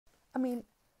I mean,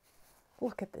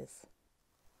 look at this.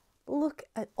 Look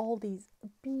at all these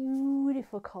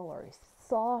beautiful colors,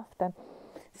 soft and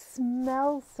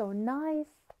smells so nice.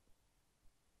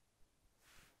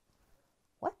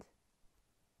 What?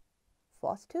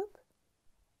 Floss tube?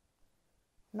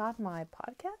 Not my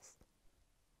podcast?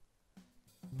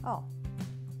 Oh.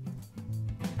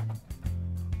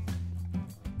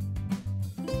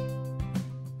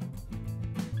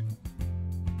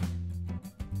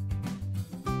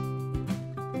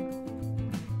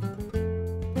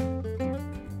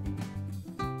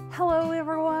 Hello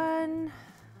everyone,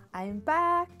 I'm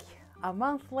back a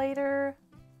month later,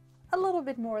 a little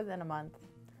bit more than a month,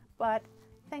 but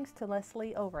thanks to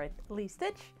Leslie over at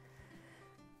Stitchy.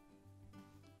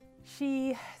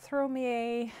 She threw me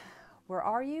a, where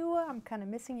are you? I'm kind of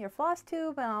missing your floss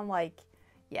tube, and I'm like,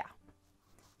 yeah,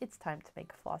 it's time to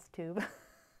make a floss tube.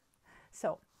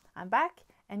 So I'm back,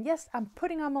 and yes, I'm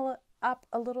putting up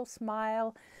a little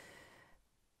smile,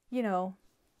 you know,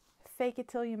 fake it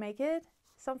till you make it.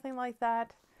 Something like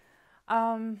that.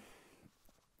 I'm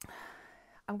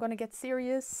gonna get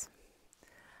serious.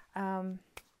 I'm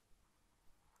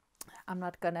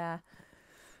not gonna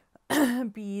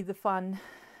be the fun,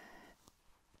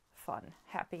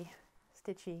 happy,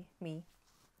 stitchy me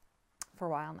for a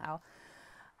while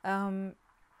now.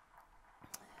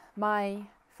 My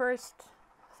first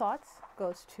thoughts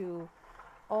goes to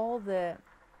all the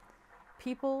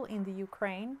people in the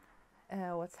Ukraine.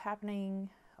 What's happening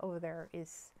over there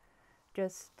is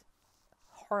just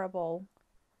horrible.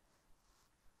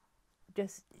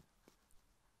 Just,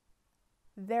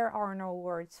 there are no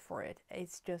words for it.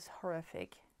 It's just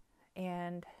horrific.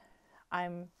 And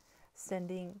I'm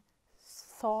sending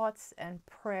thoughts and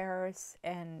prayers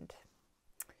and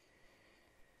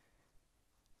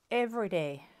every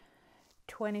day,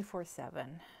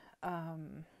 24/7.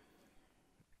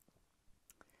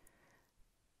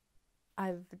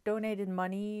 I've donated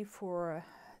money for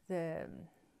the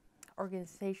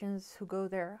organizations who go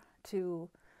there to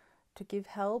give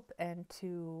help and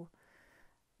to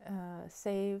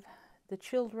save the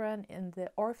children in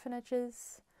the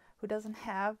orphanages who doesn't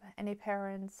have any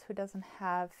parents, who doesn't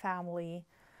have family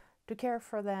to care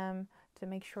for them, to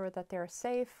make sure that they're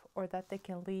safe or that they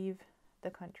can leave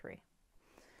the country.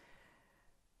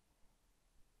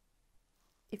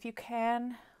 If you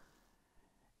can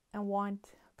and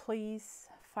want, please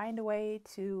find a way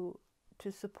to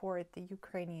support the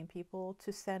Ukrainian people,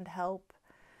 to send help.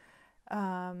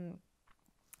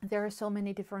 There are so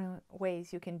many different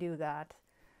ways you can do that.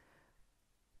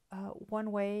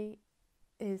 One way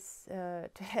is to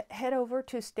head over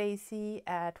to Stacy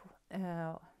at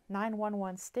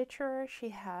 911 Stitcher. She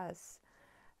has,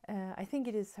 I think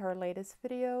it is her latest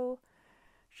video.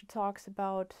 She talks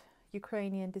about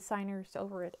Ukrainian designers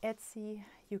over at Etsy.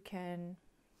 You can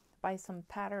buy some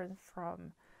patterns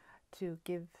from to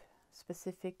give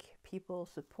specific people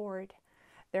support.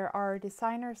 There are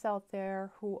designers out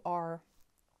there who are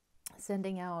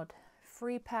sending out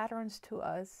free patterns to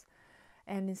us,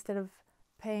 and instead of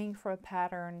paying for a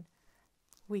pattern,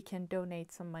 we can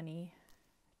donate some money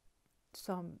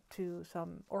to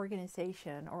some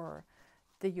organization or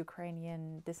the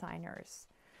Ukrainian designers.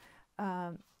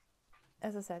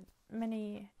 As I said,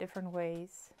 many different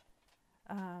ways.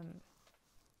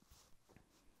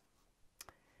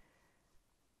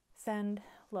 Send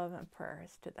love and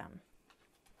prayers to them.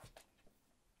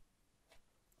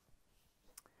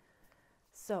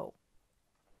 So,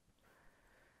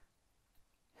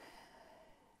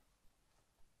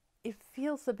 it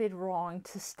feels a bit wrong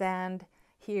to stand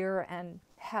here and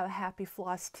have a happy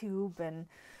floss tube and,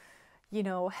 you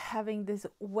know, having this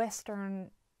Western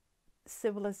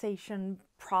civilization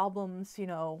problems, you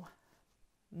know,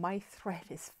 my thread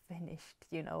is finished,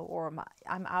 you know, or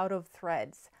I'm out of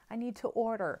threads. I need to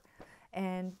order,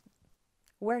 and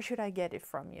where should I get it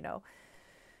from, you know?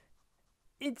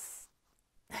 It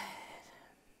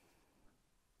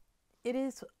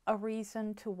is a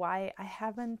reason to why I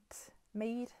haven't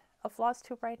made a floss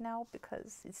tube right now,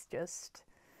 because it's just,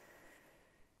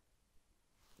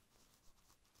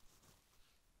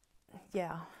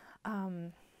 yeah,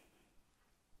 I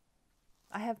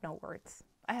have no words.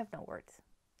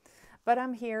 But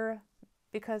I'm here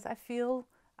because I feel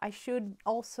I should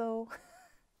also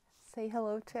say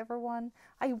hello to everyone.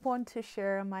 I want to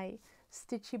share my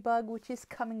stitchy bug, which is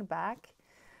coming back.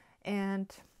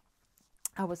 And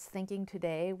I was thinking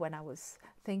today, when I was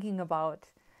thinking about,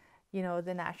 you know,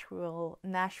 the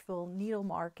Nashville needle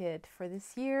market for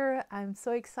this year, I'm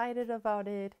so excited about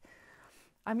it.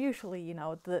 I'm usually, you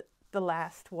know, the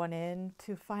last one in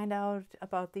to find out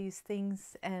about these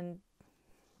things, and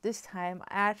this time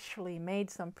I actually made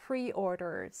some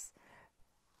pre-orders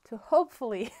to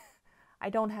hopefully I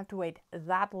don't have to wait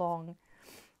that long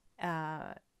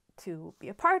to be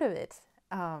a part of it.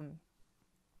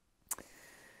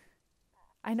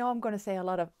 I know I'm going to say a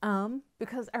lot of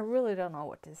because I really don't know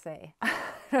what to say. I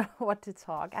don't know what to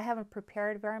talk. I haven't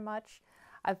prepared very much.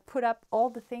 I've put up all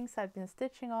the things I've been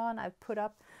stitching on. I've put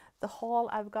up the haul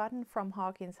I've gotten from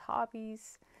Hawkins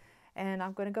Hobbies, and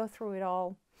I'm going to go through it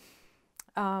all.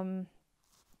 A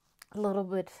little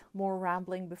bit more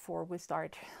rambling before we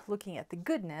start looking at the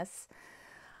goodness.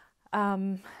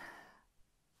 I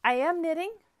am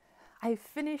knitting. I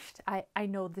finished, I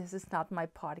know this is not my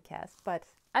podcast, but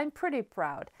I'm pretty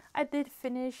proud. I did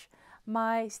finish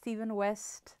my Stephen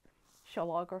West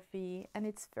shawlography, and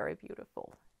it's very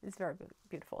beautiful. It's very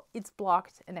beautiful. It's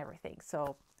blocked and everything,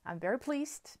 so I'm very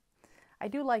pleased. I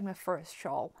do like my first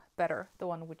shawl better, the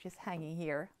one which is hanging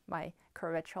here, my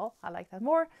curved shawl. I like that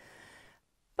more.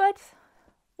 But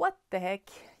what the heck,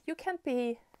 you can't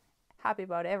be happy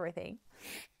about everything.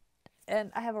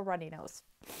 And I have a runny nose.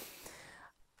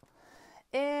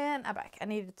 And I'm back. I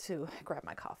needed to grab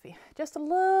my coffee. Just a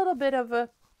little bit of a...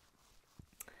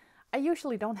 I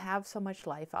usually don't have so much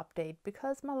life update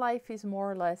because my life is more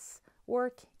or less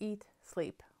work, eat,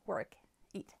 sleep, work,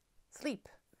 eat, sleep.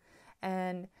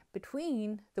 And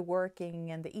between the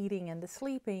working and the eating and the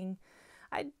sleeping,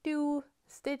 I do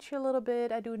stitch a little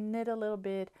bit. I do knit a little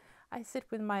bit. I sit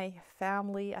with my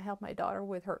family. I help my daughter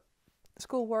with her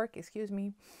schoolwork, excuse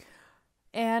me.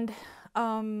 And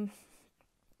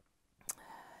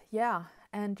yeah,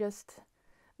 and just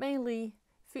mainly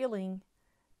feeling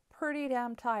pretty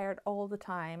damn tired all the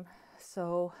time.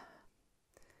 So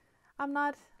I'm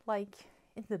not like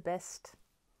in the best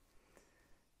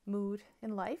mood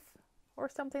in life or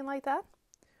something like that.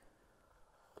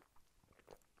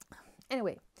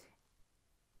 Anyway,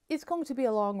 it's going to be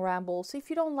a long ramble. So if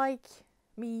you don't like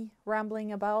me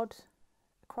rambling about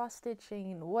cross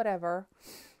stitching, whatever,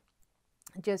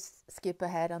 just skip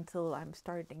ahead until I'm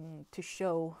starting to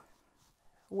show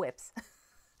whips.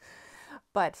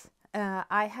 But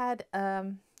I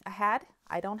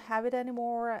don't have it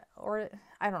anymore, or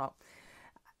I don't know.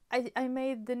 I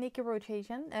made the Nikki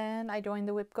rotation and I joined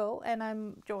the Whip Go, and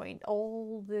I'm joined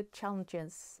all the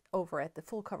challenges over at the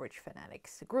Full Coverage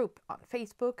Fanatics group on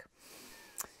Facebook.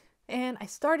 And I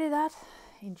started that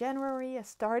in January. I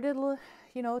started,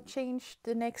 you know, changed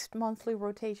the next monthly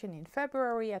rotation in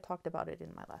February. I talked about it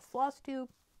in my last flosstube.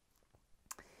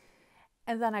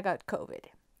 And then I got COVID.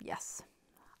 Yes,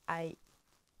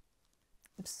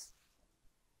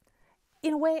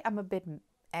 in a way, I'm a bit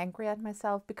angry at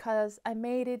myself because I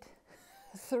made it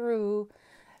through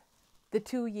the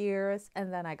 2 years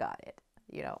and then I got it,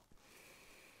 you know.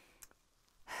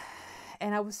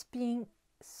 And I was being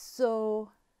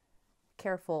so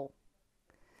careful.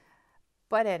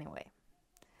 But anyway,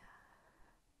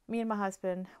 me and my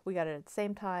husband, we got it at the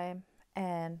same time,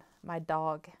 and my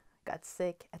dog got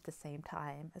sick at the same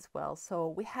time as well. So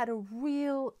we had a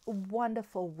real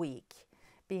wonderful week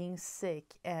being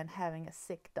sick and having a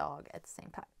sick dog at the same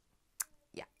time.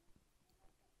 Yeah.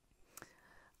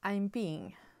 I'm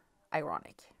being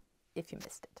ironic if you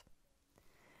missed it.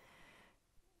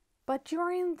 But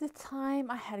during the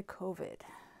time I had COVID,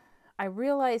 I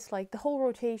realized like the whole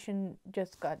rotation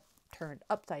just got turned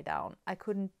upside down. I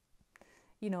couldn't,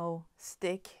 you know,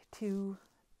 stick to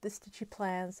the stitchy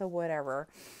plans or whatever.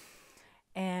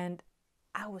 And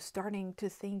I was starting to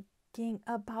thinking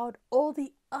about all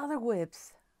the other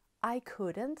whips I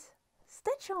couldn't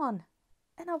stitch on.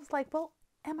 And I was like, well,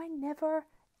 am I never,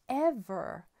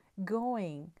 ever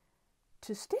going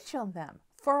to stitch on them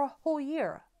for a whole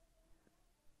year?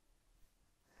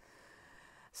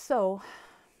 So,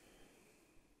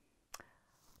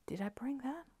 did I bring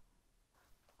that?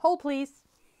 Hold, please.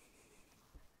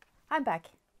 I'm back.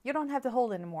 You don't have to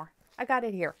hold anymore. I got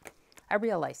it here. I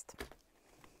realized.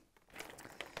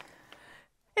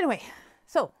 Anyway,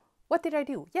 so what did I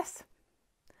do? Yes,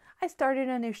 I started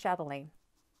a new Châtelaines.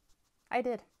 I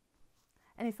did.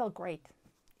 And it felt great.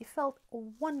 It felt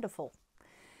wonderful.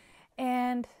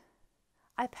 And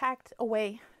I packed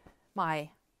away my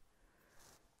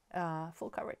full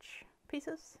coverage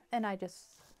pieces, and I just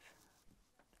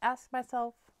asked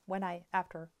myself when I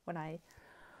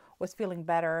was feeling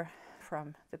better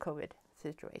from the COVID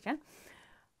situation,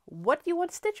 what do you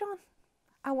want to stitch on?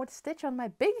 I want to stitch on my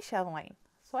big Châtelaines.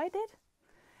 So I did.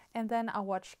 And then I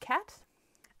watched Kat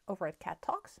over at Kat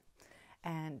Talks,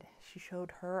 and she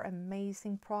showed her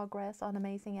amazing progress on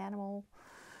Amazing Animal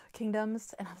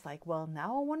Kingdoms. And I was like, well,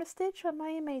 now I want to stitch on my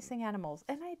amazing animals.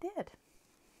 And I did.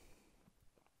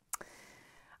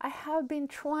 I have been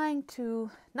trying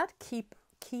to not keep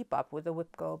keep up with the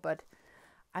whip go, but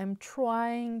I'm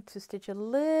trying to stitch a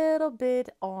little bit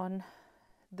on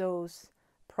those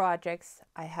projects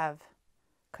I have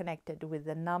connected with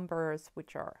the numbers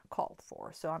which are called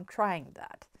for. So I'm trying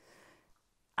that.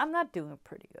 I'm not doing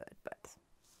pretty good, but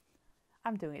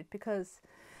I'm doing it because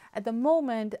at the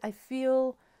moment I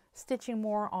feel stitching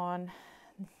more on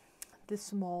the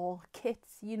small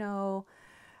kits, you know,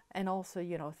 and also,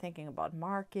 you know, thinking about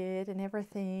market and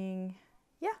everything.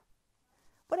 Yeah,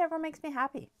 whatever makes me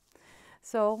happy.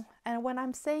 So, and when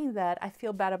I'm saying that, I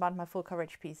feel bad about my full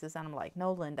coverage pieces, and I'm like,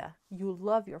 no, Linda, you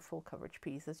love your full coverage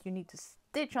pieces. You need to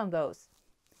stitch on those.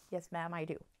 Yes, ma'am, I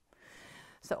do.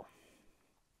 So,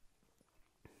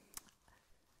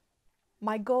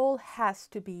 my goal has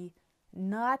to be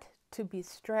not to be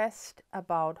stressed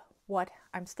about what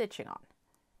I'm stitching on.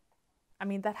 I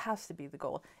mean, that has to be the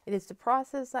goal. It is the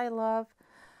process I love,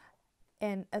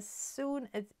 and as soon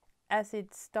as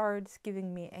it starts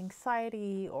giving me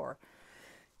anxiety or,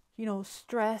 you know,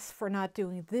 stress for not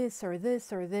doing this or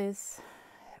this or this,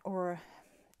 or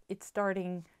it's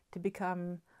starting to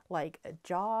become like a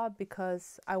job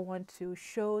because I want to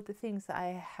show the things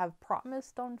I have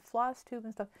promised on flosstube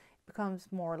and stuff, it becomes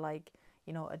more like,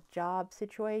 you know, a job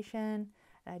situation.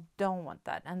 And I don't want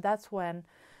that. And that's when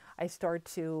I start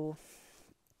to,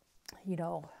 you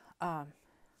know,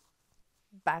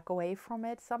 back away from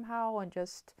it somehow and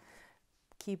just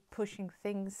keep pushing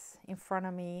things in front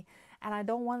of me. And I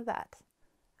don't want that.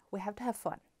 We have to have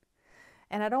fun.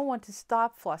 And I don't want to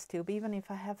stop flosstube, even if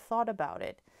I have thought about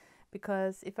it.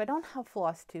 Because if I don't have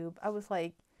flosstube, I was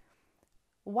like,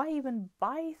 why even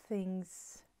buy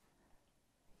things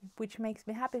which makes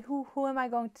me happy? Who am I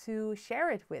going to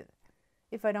share it with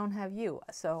if I don't have you?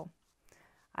 So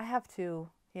I have to,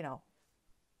 you know,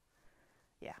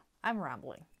 yeah, I'm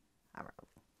rambling.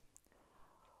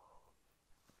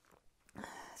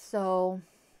 So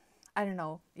I don't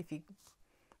know if you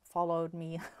followed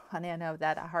me on any of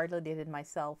that. I hardly did it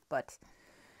myself, but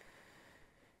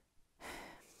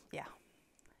yeah,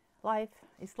 life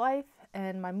is life,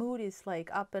 and my mood is like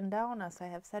up and down, as I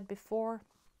have said before.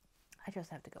 I just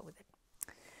have to go with it.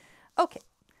 Okay,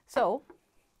 so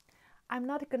I'm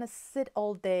not gonna sit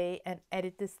all day and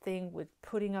edit this thing with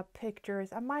putting up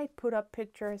pictures. I might put up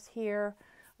pictures here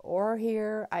or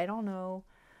here, I don't know,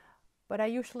 but I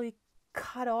usually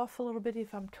cut off a little bit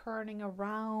if I'm turning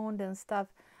around and stuff.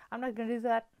 I'm not gonna do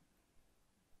that.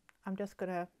 I'm just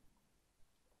gonna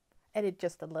edit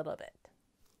just a little bit.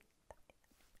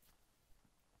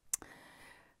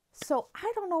 So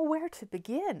I don't know where to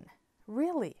begin,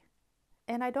 really.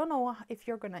 And I don't know if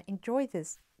you're gonna enjoy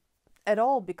this at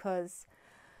all, because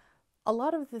a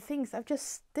lot of the things I've just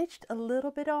stitched a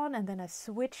little bit on and then I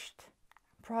switched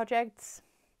projects.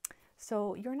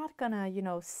 So you're not gonna, you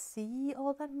know, see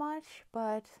all that much,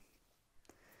 but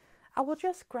I will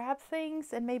just grab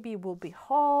things and maybe it will be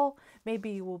haul,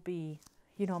 maybe it will be,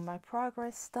 you know, my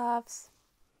progress stuffs.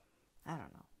 I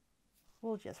don't know.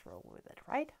 We'll just roll with it,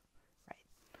 right? Right.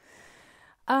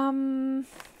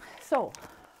 So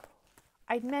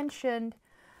I mentioned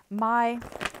my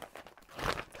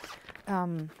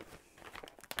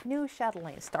new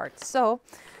Châtelaines start. So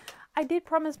I did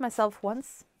promise myself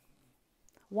once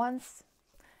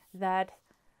that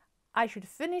I should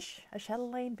finish a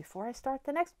Châtelaine before I start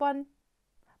the next one,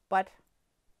 but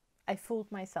I fooled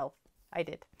myself. I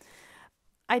did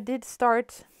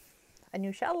start a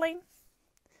new Châtelaine,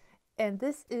 and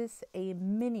this is a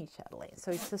mini Châtelaine,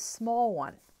 so it's a small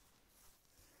one.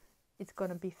 It's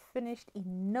gonna be finished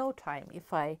in no time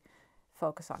if I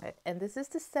focus on it. And this is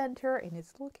the center, and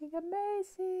it's looking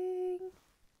amazing.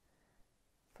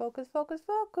 Focus, focus,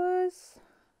 focus.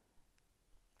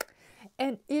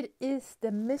 And it is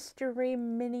the Mystery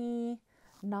Mini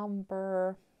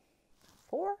number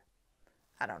 4?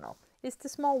 I don't know. It's the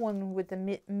small one with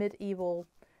the medieval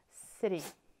city.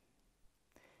 It's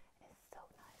so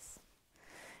nice.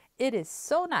 It is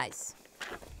so nice.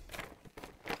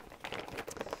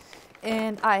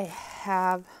 And I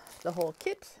have the whole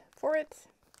kit for it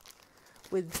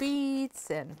with beads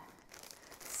and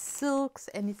silks,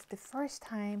 and it's the first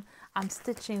time I'm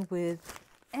stitching with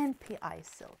NPI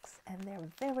silks, and they're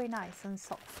very nice and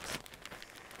soft.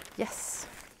 Yes,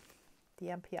 the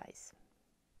NPIs.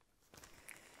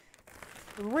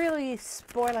 Really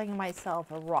spoiling myself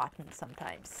rotten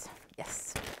sometimes.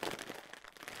 Yes.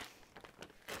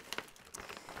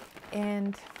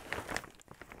 And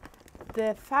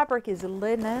the fabric is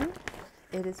linen.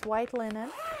 It is white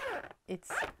linen.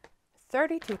 It's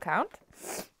 32 count,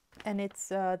 and it's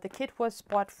the kit was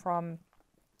bought from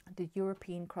the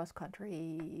European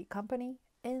cross-country company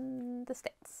in the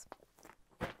States.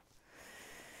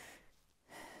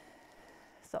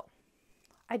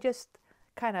 I just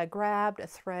kind of grabbed a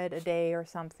thread a day or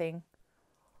something.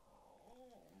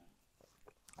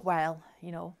 While,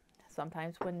 you know,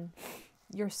 sometimes when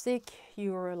you're sick,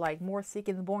 you're like more sick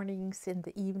in the mornings, in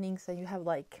the evenings, and you have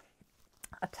like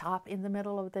a top in the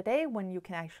middle of the day when you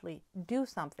can actually do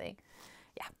something.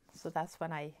 Yeah, so that's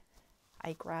when I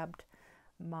grabbed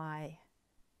my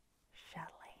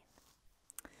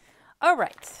Châtelaines. All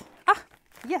right.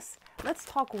 Yes, let's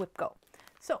talk whip go.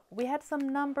 So we had some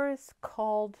numbers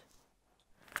called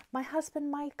my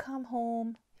husband might come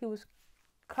home. He was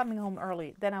coming home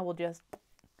early. Then I will just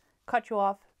cut you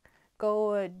off,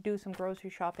 go do some grocery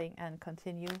shopping, and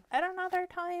continue at another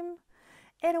time.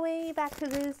 Anyway, back to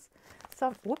this.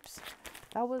 Whoops,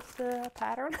 that was the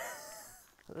pattern.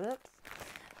 Whoops.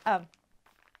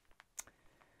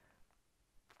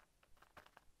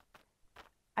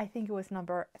 I think it was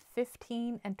number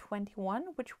 15 and 21,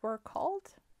 which were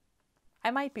called. I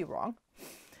might be wrong,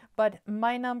 but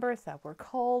my numbers that were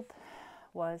called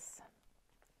was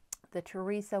the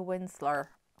Teresa Winsler,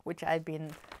 which I've been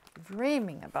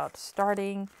dreaming about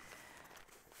starting,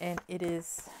 and it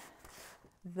is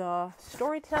the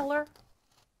Storyteller,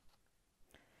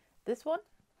 this one,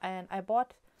 and I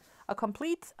bought a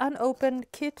complete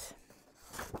unopened kit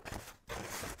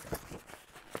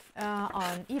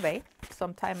on eBay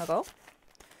some time ago,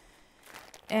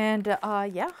 and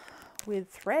yeah, with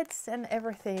threads and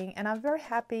everything, and I'm very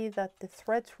happy that the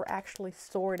threads were actually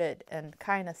sorted and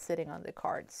kind of sitting on the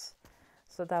cards,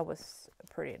 so that was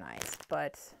pretty nice.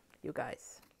 But you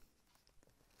guys,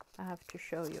 I have to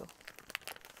show you.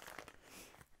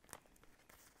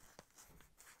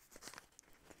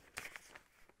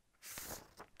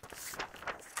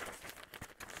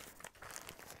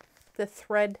 The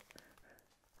thread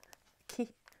key,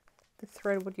 the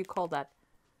thread, what do you call that?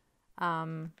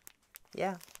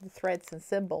 Yeah, the threads and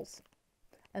symbols,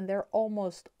 and they're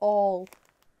almost all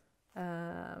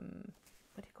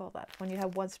what do you call that when you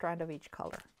have one strand of each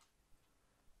color?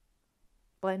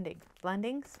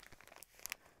 Blendings.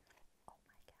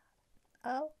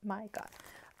 Oh my god,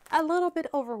 a little bit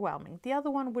overwhelming. The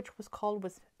other one, which was called,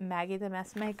 was Maggie the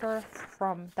Mess Maker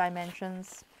from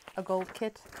Dimensions, a gold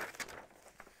kit.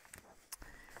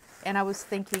 And I was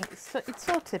thinking, so it's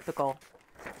so typical.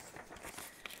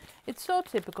 It's so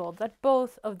typical that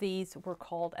both of these were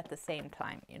called at the same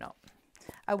time, you know.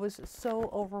 I was so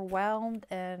overwhelmed,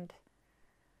 and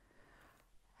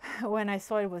when I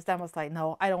saw it was done, I was like,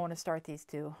 no, I don't want to start these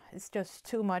two. It's just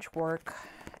too much work,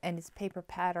 and it's paper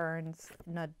patterns,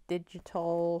 not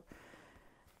digital.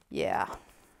 Yeah.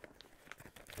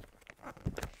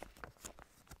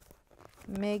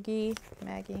 Maggie.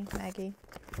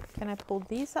 Can I pull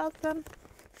these out then?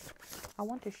 I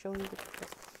want to show you the picture.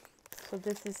 So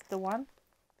this is the one.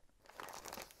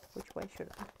 Which way should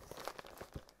I?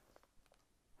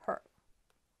 Her.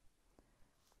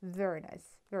 Very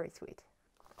nice. Very sweet.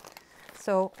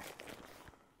 So,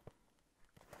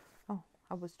 oh,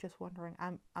 I was just wondering.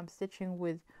 I'm stitching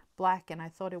with black, and I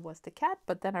thought it was the cat,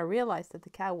 but then I realized that the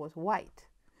cat was white,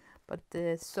 but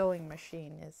the sewing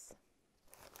machine is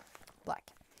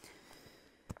black.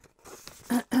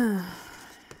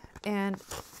 And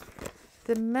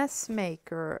the mess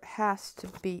maker has to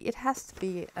be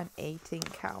an 18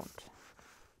 count.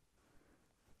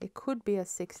 It could be a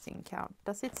 16 count.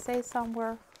 Does it say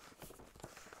somewhere?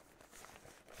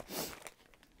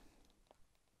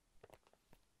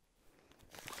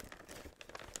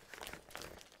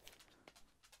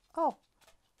 Oh,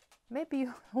 maybe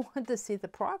you want to see the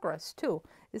progress too.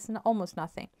 It's almost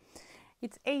nothing.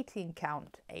 It's 18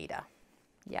 count, Ada.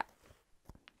 Yeah.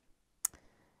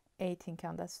 18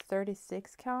 count, that's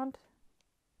 36 count.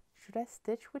 Should I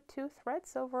stitch with 2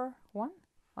 threads over 1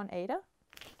 on Ada?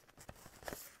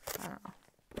 I don't know.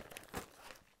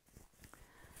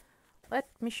 Let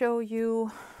me show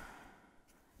you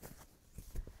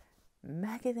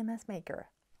Maggie the Mess Maker.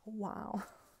 Wow.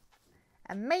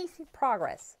 Amazing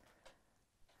progress.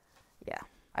 Yeah,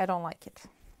 I don't like it.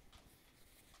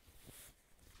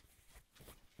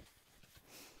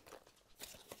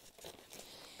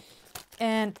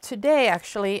 And today,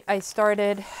 actually, I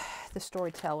started the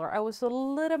Storyteller. I was a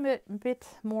little bit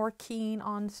more keen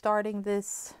on starting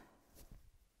this.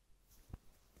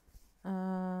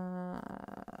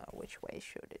 Which way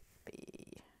should it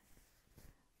be?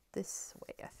 This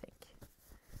way, I think.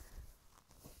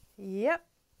 Yep.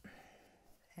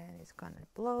 And it's gonna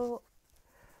blow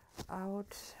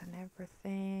out and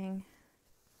everything.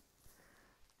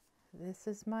 This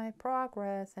is my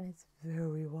progress, and it's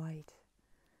very white.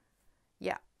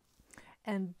 Yeah,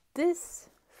 and this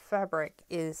fabric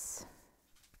is,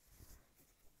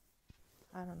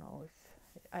 I don't know if,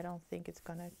 I don't think it's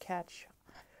gonna catch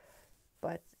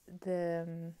but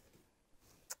the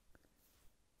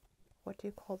what do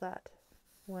you call that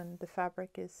when the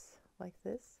fabric is like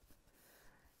this?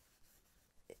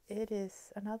 It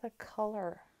is another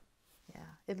color.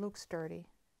 Yeah, it looks dirty.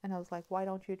 And I was like, why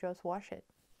don't you just wash it?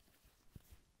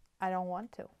 I don't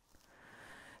want to.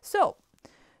 So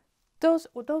those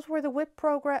were the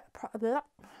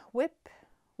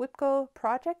WIPCO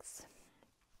projects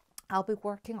I'll be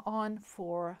working on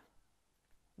for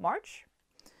March.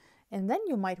 And then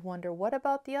you might wonder, what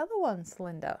about the other ones,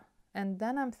 Linda? And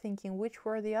then I'm thinking, which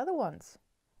were the other ones?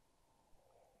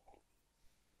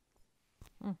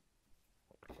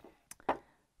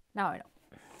 Now I know.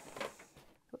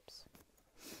 Oops.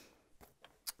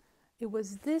 It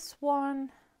was this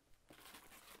one.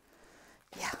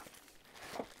 Yeah.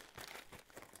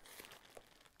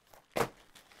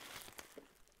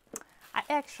 I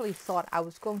actually thought I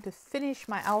was going to finish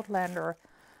my Outlander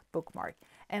bookmark,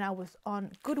 and I was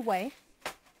on good way.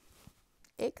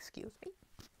 Excuse me.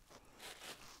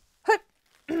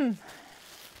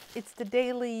 It's the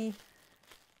daily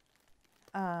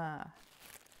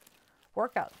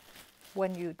workout.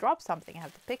 When you drop something, you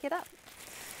have to pick it up.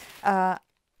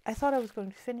 I thought I was going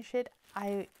to finish it.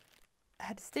 I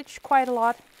had stitched quite a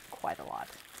lot.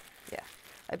 Yeah,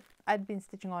 I'd been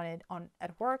stitching on it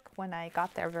at work when I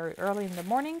got there very early in the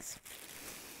mornings.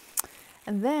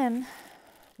 And then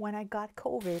when I got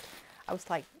COVID, I was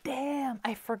like, damn,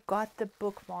 I forgot the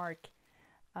bookmark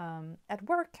at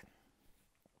work.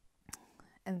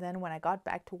 And then when I got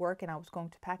back to work and I was going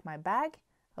to pack my bag,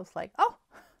 I was like, oh,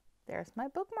 there's my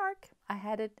bookmark. I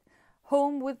had it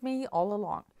home with me all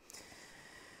along.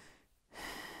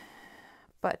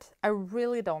 But I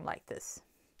really don't like this.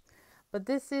 But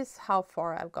this is how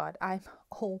far I've got. I'm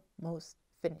almost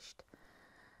finished.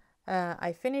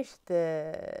 I finished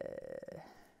the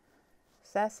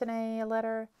Châtelaines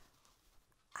letter.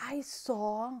 I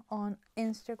saw on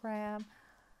Instagram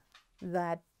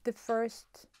that the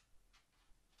first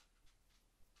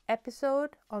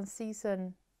episode on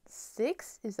season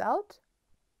 6 is out.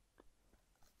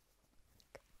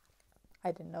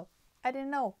 I didn't know. I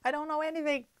don't know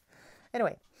anything.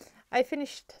 Anyway, I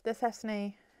finished the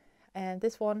Châtelaines and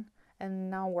this one, and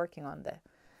now working on the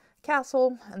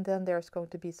castle, and then there's going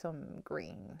to be some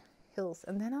green hills,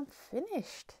 and then I'm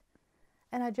finished.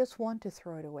 And I just want to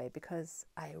throw it away because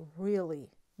I really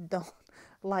don't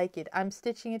like it. I'm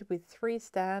stitching it with 3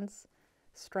 strands,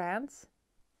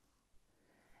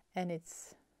 and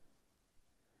it's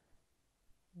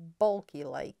bulky,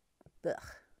 like, ugh.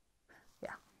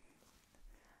 Yeah,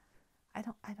 I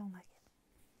don't like it.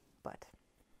 But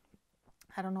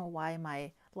I don't know why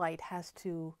my light has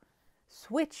to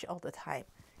switch all the time.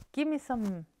 Give me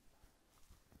some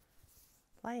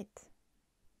light.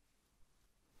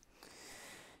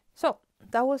 So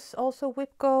that was also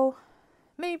WIPCO.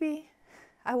 Maybe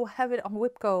I will have it on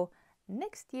WIPCO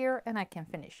next year and I can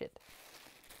finish it.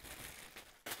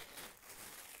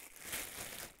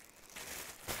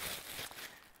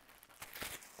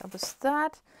 That was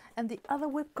that. And the other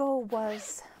WIPCO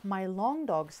was my long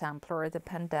dog sampler, the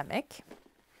Pandemic.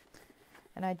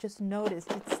 And I just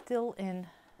noticed it's still in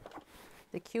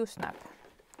the Q-snap,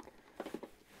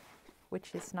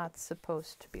 which is not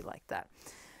supposed to be like that.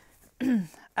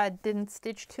 I didn't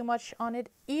stitch too much on it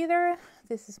either.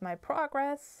 This is my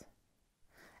progress.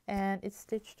 And it's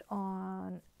stitched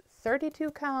on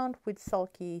 32 count with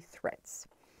sulky threads.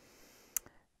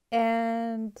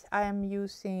 And I am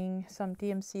using some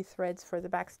DMC threads for the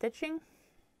back stitching.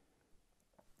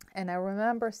 And I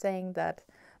remember saying that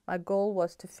my goal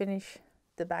was to finish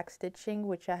the back stitching,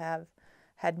 which I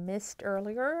had missed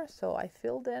earlier. So I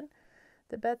filled in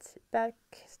the back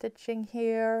stitching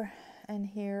here and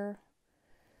here.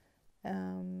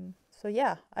 So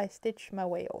yeah, I stitched my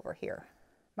way over here.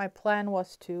 My plan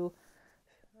was to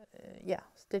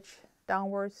stitch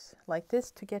downwards like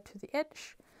this to get to the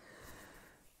edge.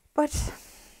 But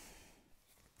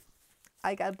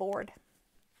I got bored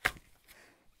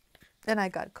and I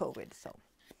got COVID, so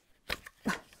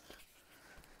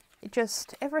it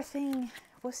just, everything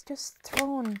was just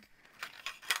thrown.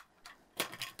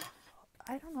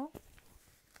 I don't know.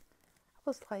 I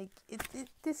was like,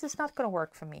 this is not going to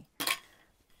work for me.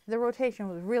 The rotation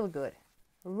was really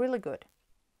good,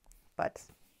 but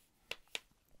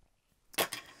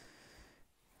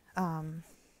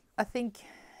I think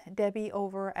Debbie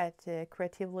over at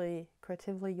Creatively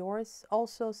Yours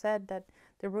also said that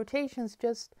the rotations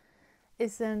just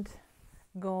isn't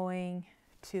going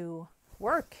to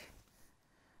work,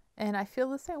 and I feel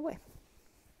the same way.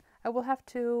 I will have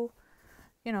to,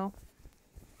 you know,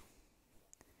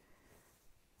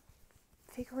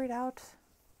 figure it out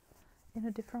in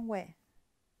a different way.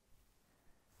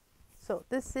 So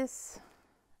this is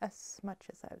as much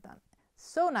as I've done.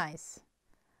 So nice.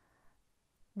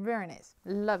 Very nice.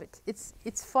 Love it.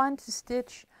 It's fun to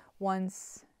stitch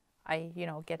once I, you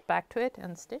know, get back to it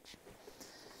and stitch.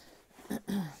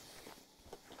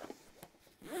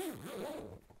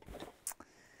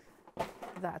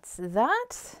 That's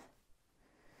that.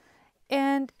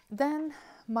 And then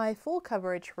my full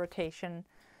coverage rotation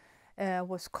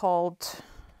was called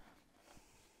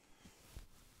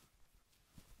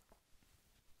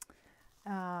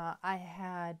I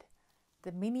had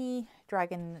the mini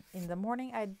dragon in the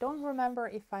morning. I don't remember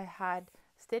if I had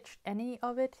stitched any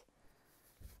of it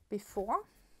before,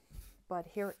 but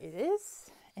here it is.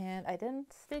 And I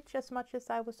didn't stitch as much as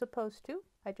I was supposed to.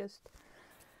 I just,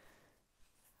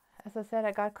 as I said,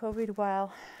 I got COVID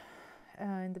while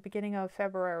in the beginning of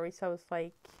February, so it's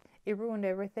like it ruined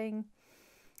everything,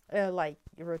 like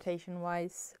rotation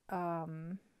wise.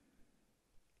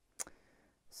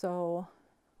 So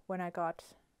when I got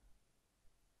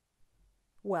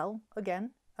well again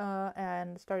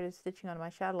and started stitching on my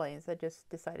Châtelaines, I just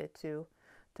decided to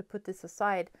put this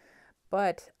aside.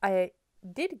 But I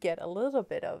did get a little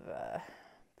bit of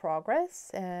progress,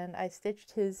 and I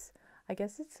stitched his, I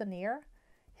guess it's an ear,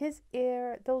 his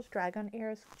ear, those dragon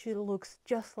ears, which looks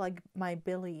just like my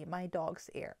Billy, my dog's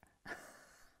ear.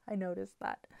 I noticed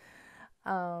that.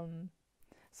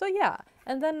 So yeah,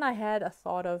 and then I had a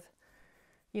thought of,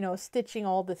 you know, stitching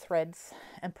all the threads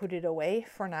and put it away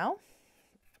for now.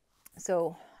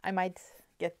 So I might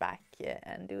get back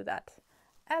and do that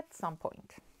at some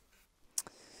point.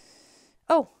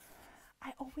 Oh,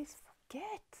 I always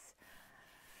forget.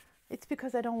 It's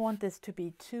because I don't want this to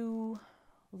be too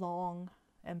long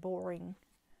and boring.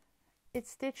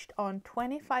 It's stitched on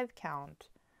 25 count.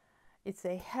 It's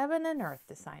a heaven and earth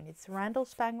design. It's Randall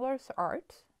Spangler's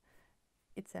art.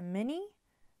 It's a mini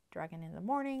dragon in the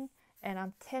morning, and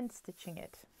I'm 10 stitching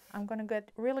it. I'm gonna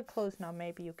get really close now,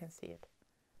 maybe you can see it.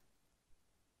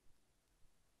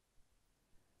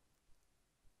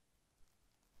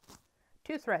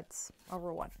 Two threads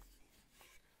over one.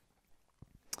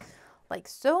 Like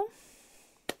so.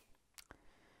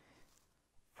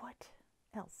 What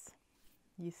else?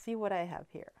 You see what I have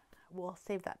here. We'll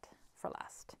save that for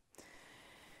last.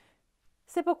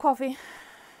 Sip of coffee.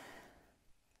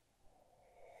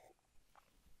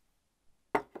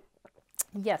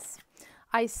 Yes,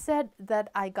 I said that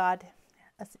I got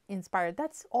inspired.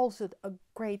 That's also a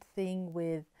great thing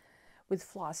with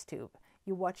flosstube.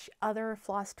 You watch other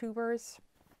floss tubers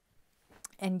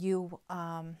and you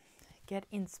get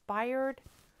inspired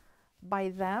by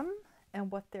them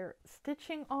and what they're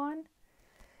stitching on.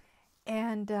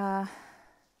 And as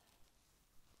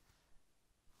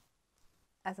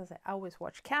I said, I always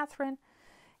watch Catherine,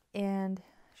 and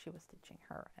she was stitching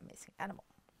her amazing animal.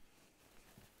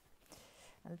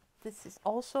 And this is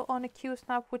also on a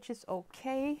Q-snap, which is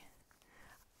okay.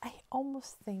 I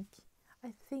almost think,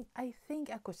 I think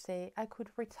I could say I could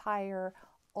retire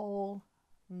all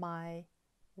my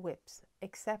whips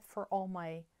except for all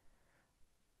my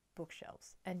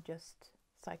bookshelves and just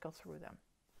cycle through them.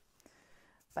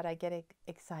 But I get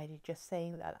excited just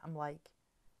saying that. I'm like,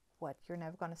 what, you're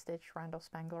never going to stitch Randall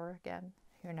Spangler again?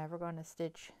 You're never going to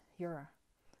stitch your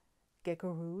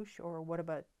Gecko Rouge? Or what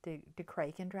about the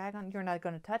Kraken Dragon? You're not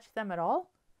going to touch them at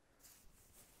all?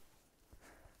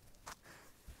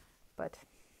 But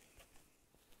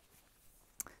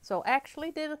so I actually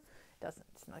did,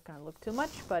 it's not going to look too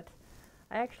much, but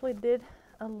I actually did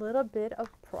a little bit of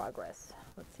progress.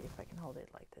 Let's see if I can hold it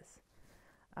like this.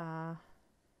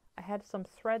 I had some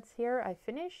threads here I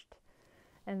finished,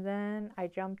 and then I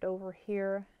jumped over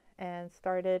here and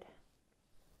started.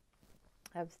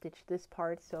 I've stitched this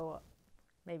part, so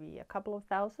maybe a couple of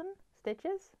thousand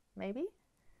stitches, maybe.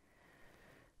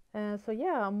 So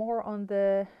yeah, more on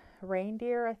the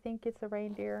reindeer. I think it's a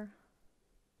reindeer.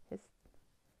 His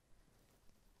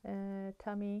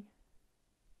tummy,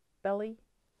 belly,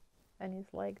 and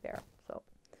his leg there. So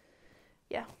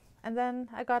yeah, and then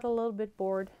I got a little bit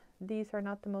bored. These are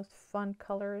not the most fun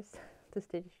colors to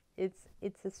stitch. It's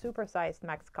a supersized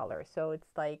max color, so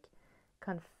it's like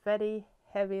confetti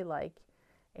heavy, like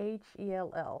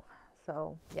HELL.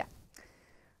 So yeah,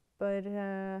 but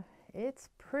it's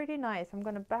pretty nice. I'm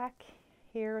gonna back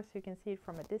here so you can see it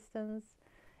from a distance.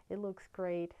 It looks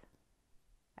great.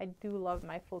 I do love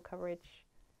my full coverage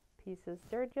pieces.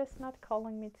 They're just not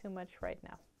calling me too much right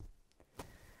now.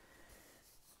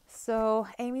 So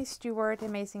Amy Stewart,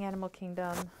 Amazing Animal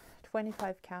Kingdom,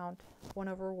 25 count,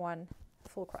 1/1,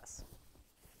 full cross.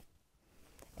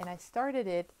 And I started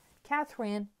it,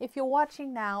 Catherine, if you're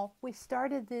watching now, we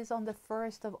started this on the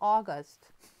 1st of August.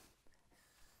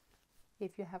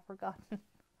 If you have forgotten.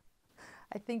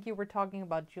 I think you were talking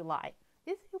about July.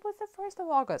 It was the 1st of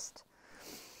August.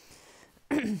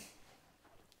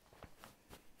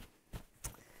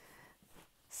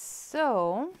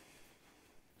 So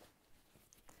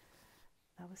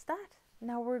that was that.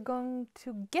 Now we're going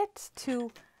to get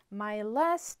to my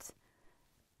last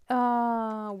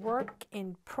work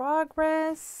in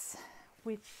progress,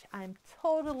 which I'm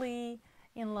totally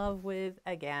in love with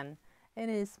again. It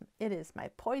is my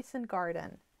Poison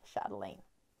Garden Châtelaines.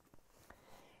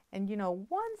 And you know,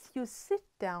 once you sit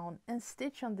down and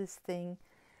stitch on this thing,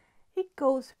 it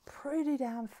goes pretty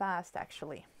damn fast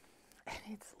actually. And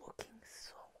it's looking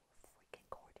so freaking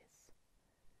gorgeous.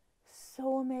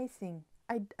 So amazing.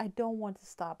 I don't want to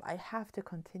stop. I have to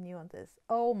continue on this.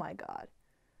 Oh my God.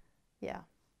 Yeah,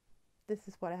 this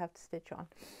is what I have to stitch on.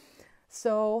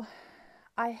 So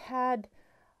I had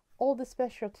all the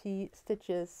specialty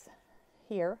stitches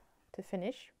here to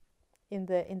finish in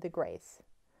the grays.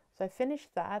 So I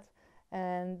finished that,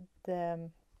 and the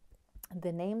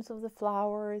names of the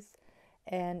flowers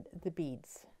and the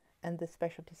beads and the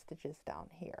specialty stitches down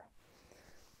here.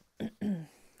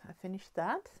 I finished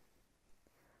that.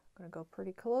 I'm gonna go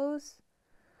pretty close.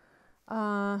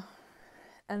 And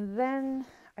then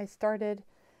I started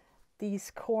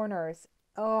these corners.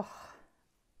 Oh,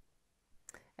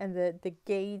 and the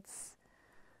gates.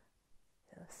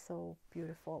 So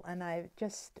beautiful. And I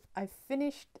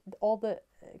finished all the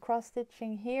cross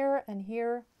stitching here and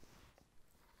here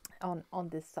on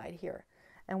this side here.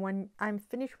 And when I'm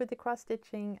finished with the cross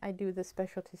stitching, I do the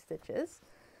specialty stitches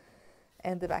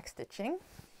and the back stitching,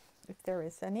 if there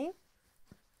is any.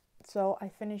 So I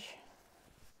finish,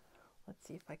 let's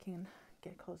see if I can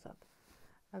get close up.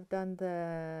 I've done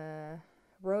the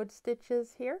road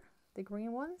stitches here, the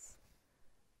green ones,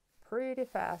 pretty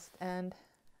fast, and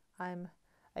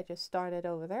I just started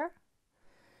over there.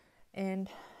 And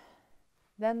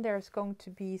then there's going to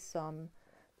be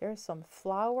there's some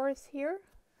flowers here.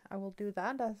 I will do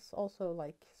that. That's also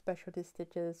like specialty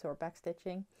stitches or back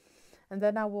stitching. And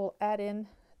then I will add in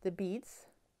the beads.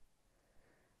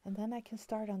 And then I can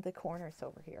start on the corners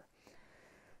over here.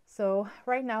 So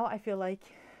right now I feel like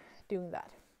doing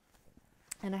that.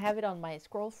 And I have it on my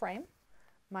scroll frame.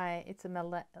 It's a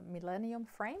Millennium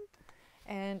frame.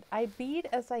 And I bead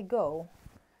as I go.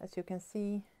 As you can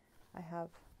see, I have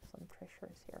some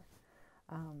treasures here.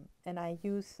 And I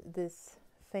use this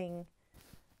thing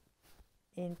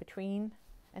in between,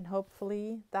 and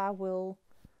hopefully that will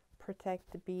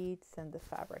protect the beads and the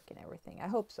fabric and everything. I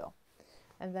hope so.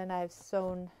 And then I've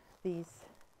sewn these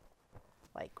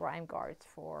like grime guards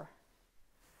for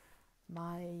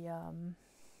my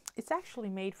it's actually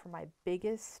made for my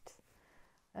biggest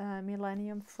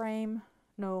Millennium frame.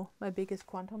 No, my biggest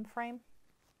quantum frame.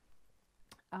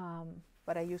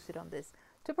 But I use it on this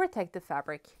to protect the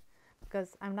fabric,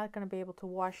 because I'm not going to be able to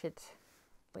wash it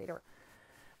later.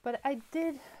 But I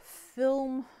did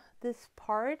film this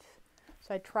part,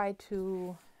 so I tried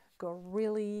to go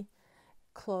really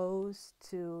close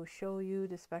to show you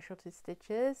the specialty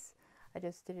stitches. I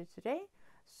just did it today,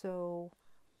 so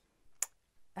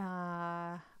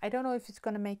I don't know if it's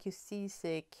going to make you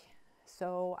seasick.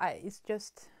 So it's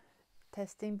just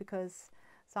testing, because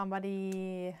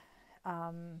somebody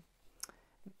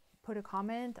put a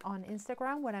comment on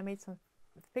Instagram when I made some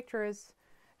pictures.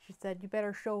 She said, you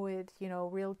better show it, you know,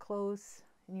 real close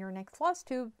in your next floss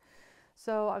tube.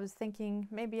 So I was thinking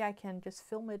maybe I can just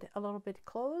film it a little bit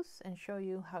close and show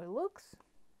you how it looks.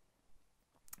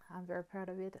 I'm very proud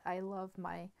of it. I love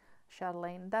my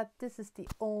Châtelaines. This is the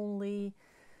only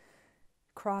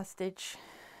cross stitch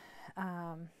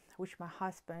which my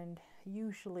husband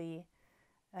usually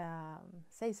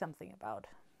say something about.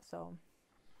 So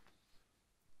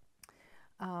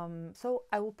so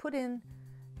I will put in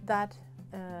that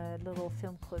little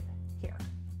film clip here.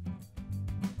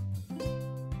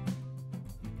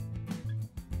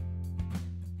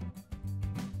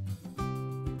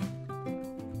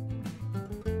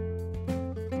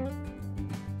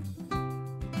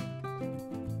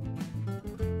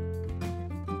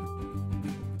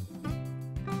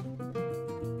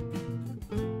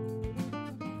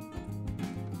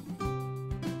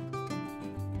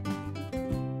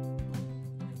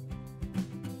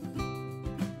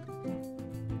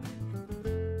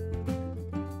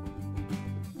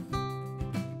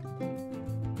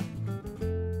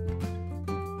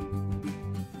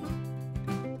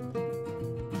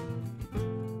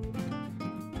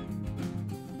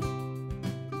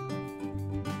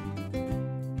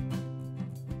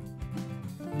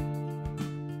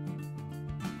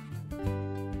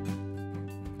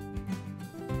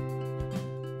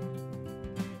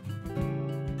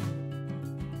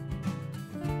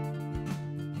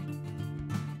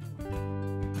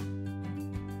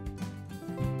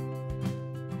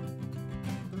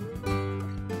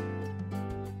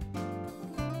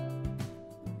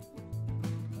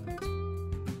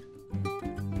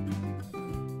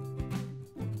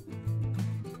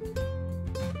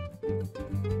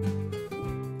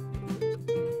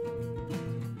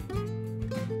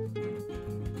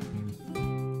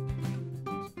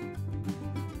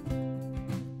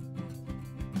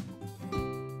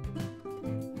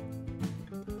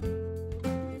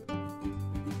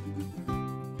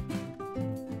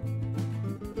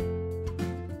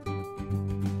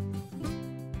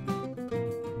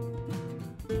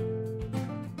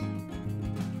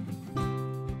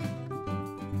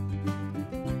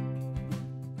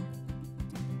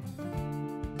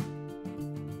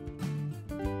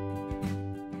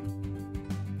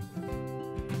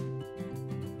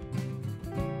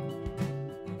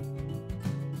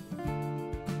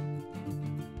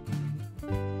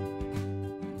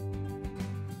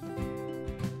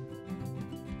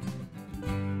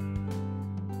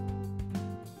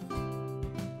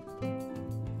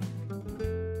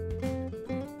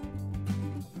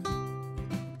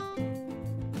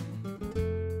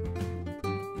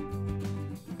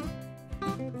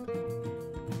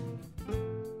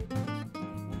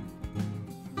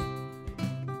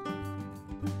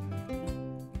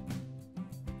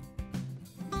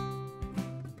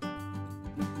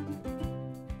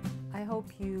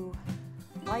 hope you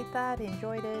liked that,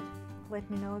 enjoyed it. Let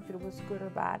me know if it was good or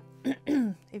bad.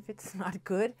 If it's not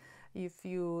good, if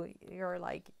you're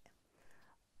like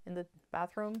in the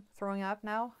bathroom throwing up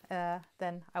now,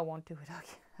 then I won't do it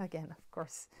again, of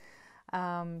course.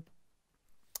 But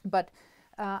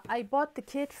I bought the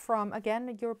kit from, again,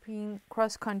 a European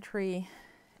cross-country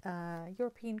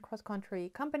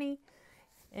company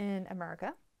in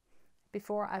America.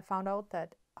 Before I found out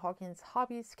that Hawkins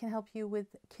Hobbies can help you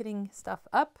with kitting stuff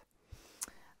up.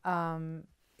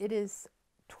 It is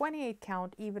 28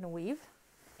 count even weave,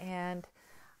 and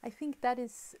I think that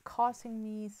is causing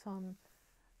me some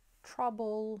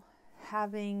trouble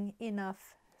having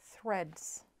enough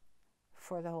threads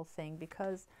for the whole thing,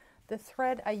 because the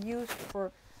thread I used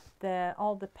for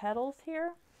all the petals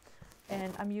here,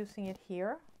 and I'm using it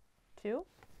here too,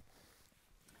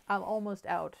 I'm almost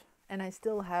out, and I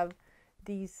still have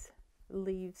these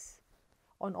leaves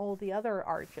on all the other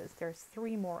arches. There's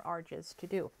 3 more arches to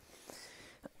do.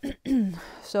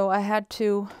 So I had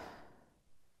to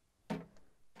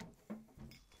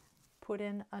put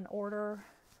in an order,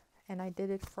 and I did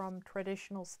it from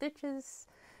Traditional Stitches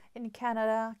in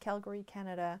Canada, Calgary,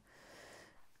 Canada.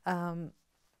 I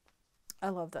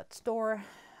love that store.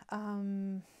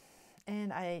 And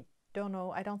I don't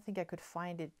know, I don't think I could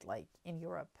find it like in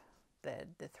Europe,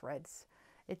 the threads.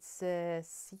 It's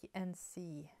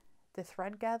CNC, the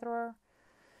thread gatherer.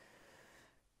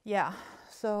 Yeah,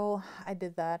 so I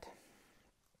did that,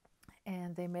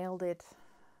 and they mailed it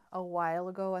a while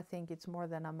ago. I think it's more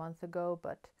than a month ago,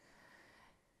 but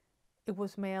it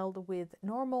was mailed with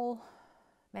normal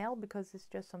mail because it's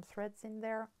just some threads in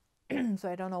there.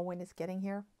 So I don't know when it's getting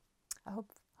here. I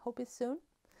hope it's soon.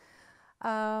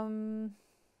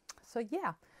 So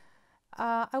yeah,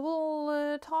 I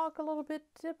will talk a little bit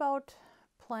about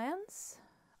plans.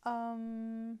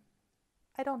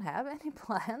 I don't have any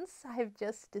plans. I've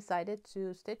just decided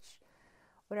to stitch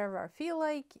whatever I feel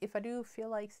like. If I do feel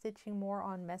like stitching more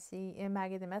on Maggie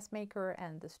the Messmaker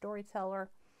and the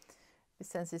Storyteller,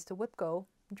 since it's the Whip Go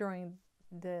during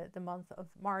the month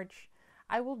of March,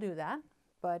 I will do that,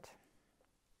 but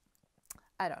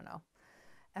I don't know.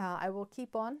 I will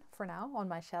keep on for now on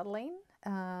my Châtelaines.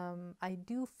 I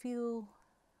do feel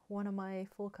one of my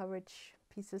full coverage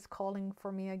pieces calling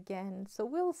for me again, so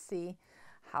we'll see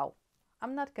how.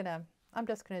 I'm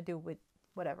just gonna do with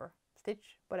whatever,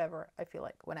 stitch whatever I feel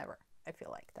like, whenever I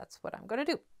feel like. That's what I'm gonna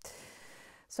do.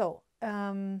 So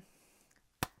I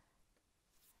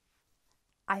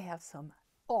have some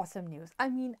awesome news. I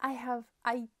mean,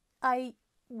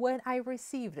 when I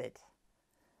received it,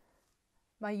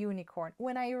 my unicorn,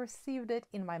 when I received it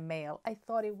in my mail, I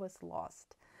thought it was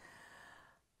lost.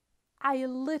 I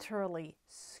literally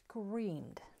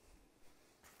screamed.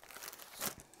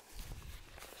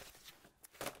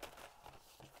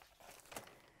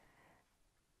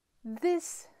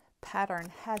 This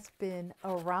pattern has been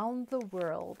around the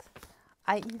world.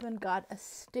 I even got a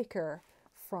sticker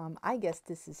from, I guess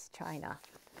this is China.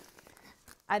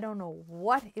 I don't know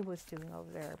what it was doing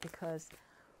over there, because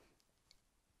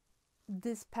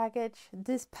this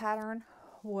pattern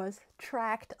was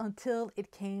tracked until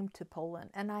it came to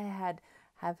Poland. And I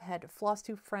have had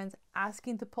flosstube friends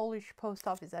asking the Polish post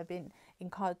office. I've been in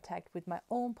contact with my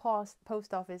own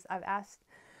post office. I've asked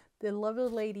the lovely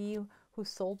lady who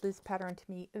sold this pattern to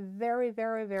me very,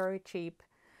 very, very cheap,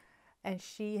 and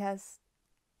she has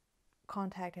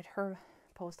contacted her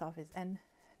post office, and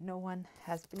no one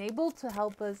has been able to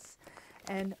help us.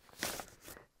 And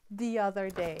the other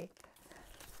day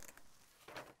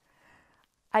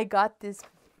I got this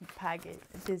package,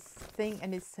 this thing,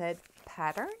 and it said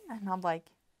pattern, and I'm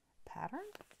like, pattern?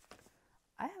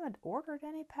 I haven't ordered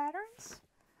any patterns.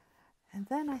 And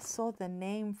then I saw the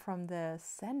name from the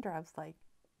sender. I was like,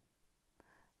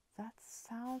 that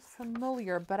sounds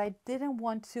familiar, but I didn't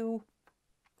want to,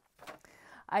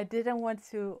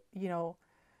 you know,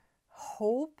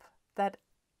 hope that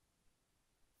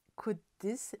could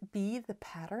this be the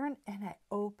pattern. And I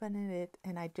opened it,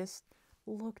 and I just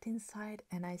looked inside,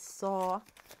 and I saw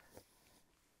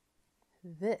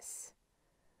this,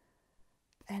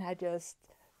 and I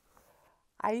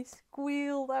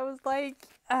squealed. I was like,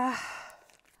 I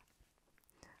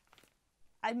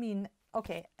mean,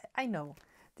 okay, I know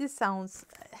this sounds,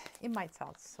 it might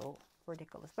sound so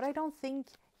ridiculous, but I don't think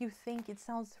you think it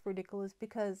sounds ridiculous,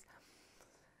 because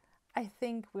I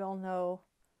think we all know,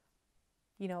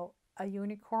 you know, a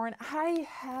unicorn. I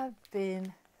have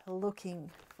been looking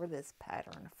for this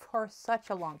pattern for such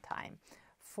a long time,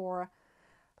 for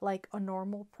like a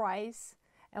normal price.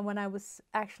 And when I was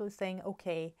actually saying,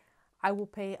 okay, I will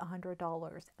pay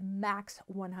 $100, max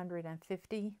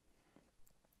 $150,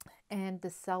 And the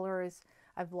sellers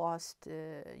I've lost,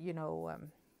 you know,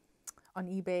 on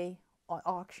eBay, on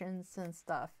auctions and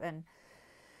stuff. And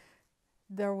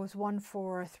there was one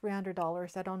for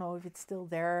 $300. I don't know if it's still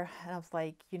there. And I was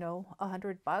like, you know,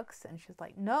 $100. And she's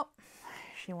like, nope,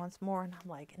 she wants more. And I'm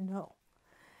like, no.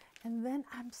 And then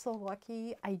I'm so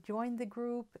lucky. I joined the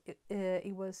group.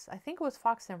 It was, I think it was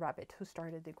Fox and Rabbit who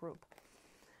started the group.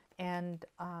 And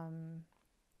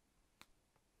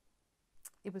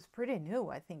it was pretty new,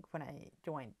 I think, when I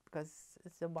joined, because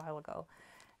it's a while ago.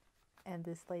 And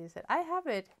this lady said, I have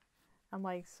it. I'm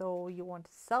like, so you want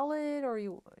to sell it, or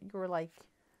you were like,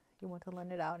 you want to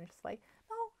lend it out? And she's like,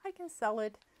 no, I can sell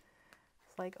it.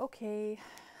 It's like, okay,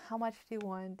 how much do you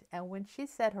want? And when she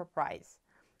said her price,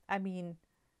 I mean,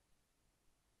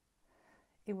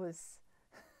 it was,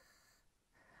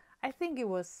 I think it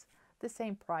was the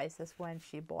same price as when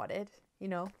she bought it. You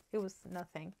know, it was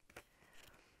nothing.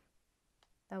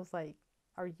 I was like,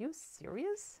 are you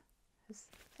serious?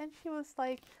 And she was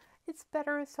like, it's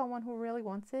better if someone who really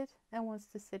wants it and wants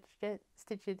to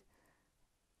stitch it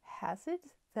has it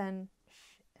than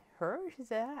her. She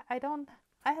said,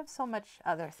 I have so much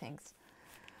other things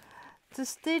to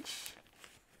stitch.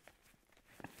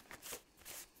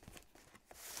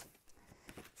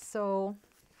 So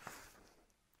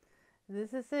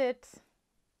this is it.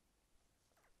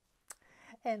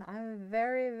 And I'm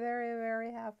very, very,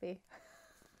 very happy.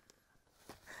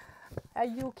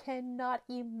 You cannot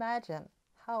imagine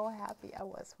how happy I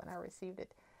was when I received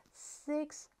it.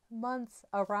 6 months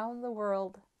around the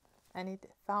world, and it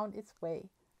found its way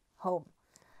home.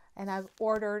 And I've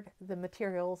ordered the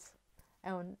materials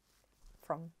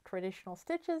from Traditional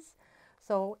Stitches,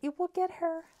 so it will get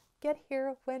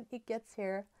here when it gets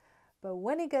here. But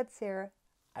when it gets here,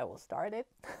 I will start it,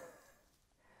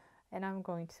 and I'm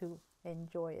going to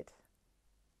enjoy it.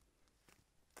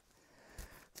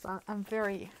 So I'm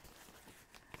very,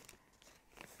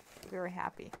 very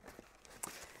happy.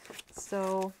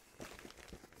 So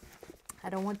I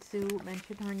don't want to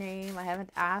mention her name. I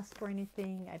haven't asked for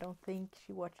anything. I don't think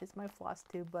she watches my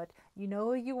flosstube, but you know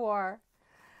who you are.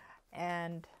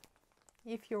 And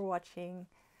if you're watching,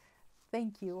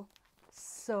 thank you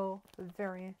so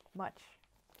very much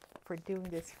for doing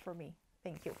this for me.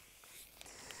 Thank you.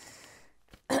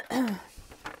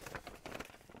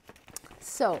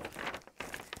 So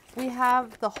we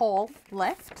have the haul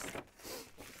left,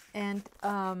 and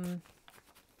I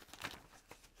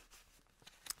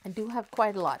do have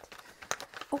quite a lot.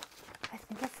 Oh, I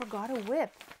think I forgot a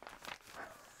whip.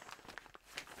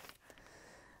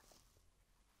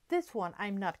 This one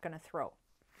I'm not gonna throw.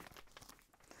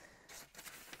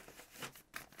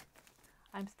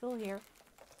 I'm still here.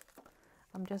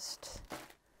 I'm just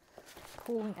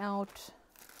pulling out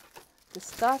the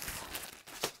stuff.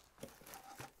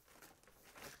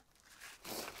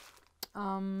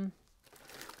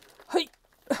 Hey!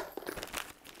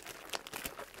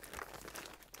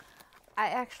 I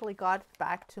actually got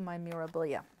back to my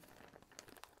memorabilia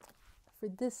for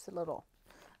this little,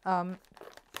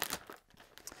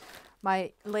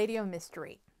 my Lady of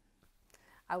Mystery.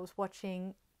 I was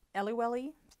watching Ellie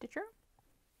Welly Stitcher,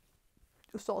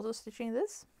 who's also stitching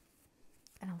this,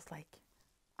 and I was like,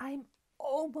 I'm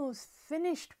almost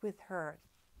finished with her.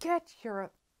 Get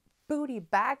your booty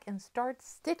back and start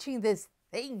stitching this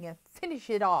thing and finish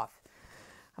it off.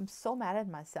 I'm so mad at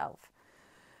myself.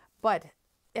 But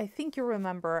I think you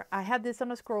remember I had this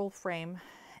on a scroll frame,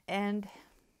 and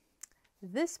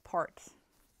this part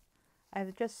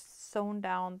I've just sewn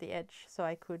down the edge so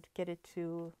I could get it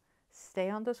to stay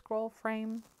on the scroll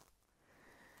frame.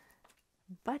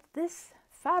 But this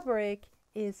fabric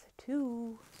is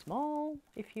too small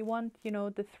if you want, you know,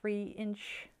 the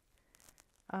 3-inch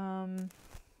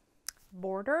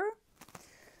border.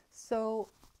 So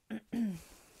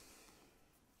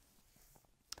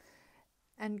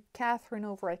and Catherine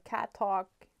over at Cat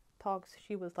Talks,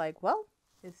 she was like, well,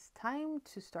 it's time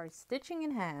to start stitching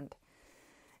in hand.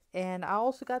 And I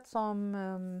also got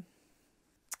some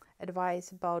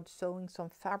advice about sewing some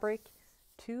fabric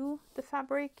to the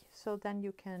fabric, so then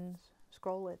you can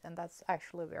scroll it, and that's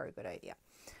actually a very good idea.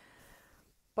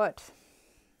 But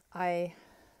I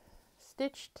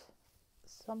stitched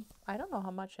some, I don't know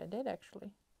how much I did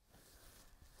actually.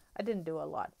 I didn't do a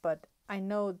lot, but I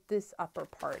know this upper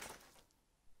part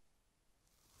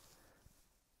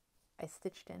I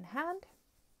stitched in hand,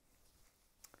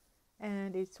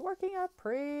 and it's working out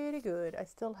pretty good. I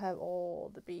still have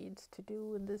all the beads to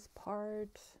do in this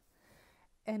part.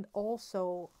 And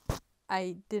also,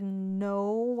 I didn't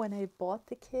know when I bought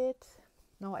the kit,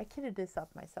 no, I kitted this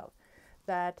up myself,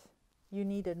 that you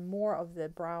needed more of the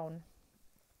brown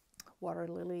water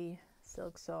lily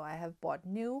silk. So I have bought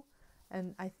new,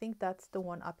 and I think that's the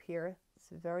one up here. It's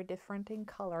very different in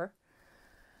color.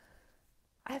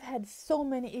 I've had so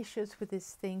many issues with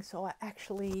this thing, so I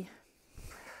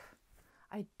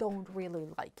don't really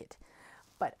like it,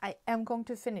 but I am going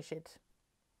to finish it,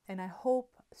 and I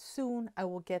hope soon I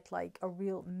will get like a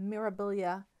real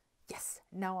Mirabilia. Yes,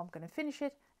 now I'm gonna finish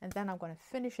it, and then I'm gonna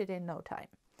finish it in no time.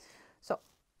 So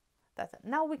that's it.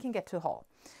 Now we can get to haul.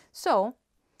 So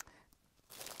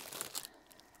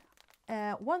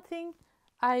one thing,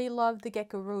 I love the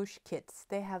Gecko Rouge kits.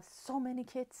 They have so many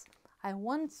kits. I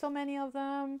want so many of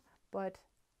them, but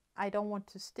I don't want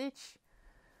to stitch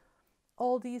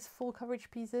all these full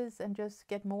coverage pieces and just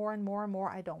get more and more and more.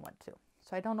 I don't want to.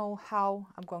 So I don't know how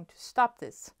I'm going to stop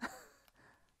this.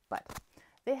 But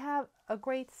they have a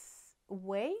great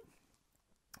way.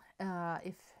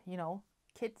 If, you know,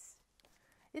 kits,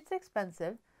 it's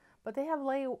expensive, but they have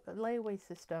layaway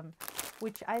system,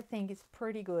 which I think is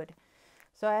pretty good.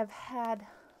 So I've had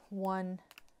one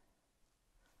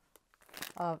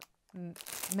of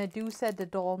Medusa the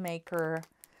Doll Maker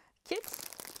kit,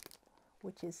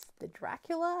 which is the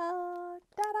Dracula.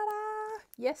 Da da da!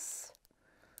 Yes,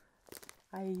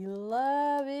 I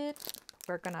love it.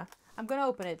 I'm gonna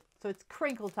open it, so it's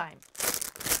crinkle time.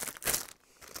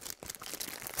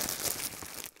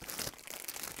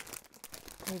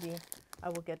 Maybe I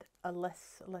will get a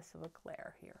less of a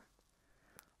glare here.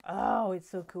 Oh, it's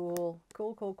so cool.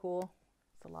 Cool, cool, cool.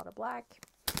 It's a lot of black.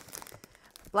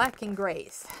 Black and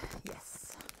grays.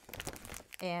 Yes.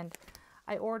 And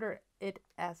I ordered it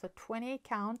as a 28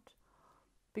 count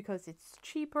because it's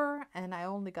cheaper, and I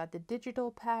only got the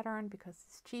digital pattern because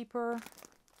it's cheaper.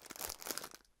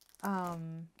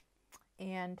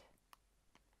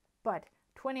 But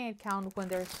 28 count, when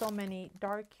there's so many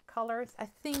dark colors, I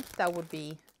think that would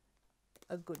be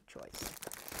a good choice.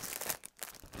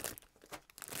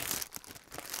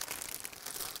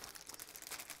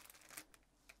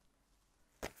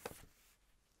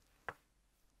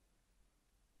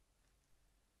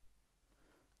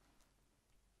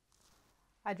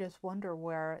 I just wonder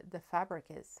where the fabric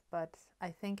is, but I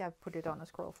think I've put it on a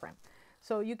scroll frame.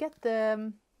 So you get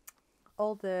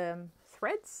all the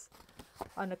threads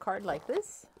on a card like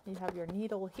this. You have your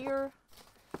needle here,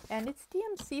 and it's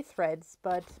DMC threads,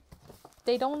 but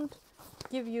they don't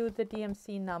give you the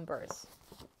DMC numbers.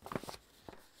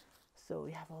 So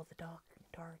we have all the dark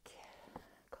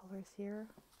colors here.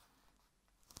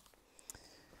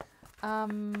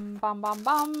 Bum bum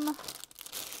bum.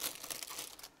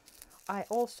 I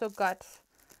also got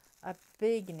a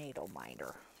big needle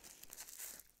minder.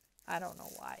 I don't know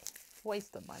why.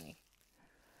 Waste of money.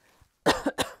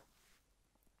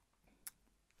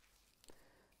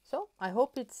 So I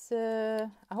hope it's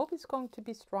going to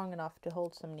be strong enough to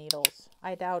hold some needles.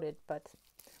 I doubt it, but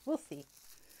we'll see.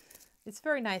 It's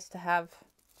very nice to have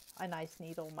a nice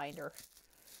needle minder.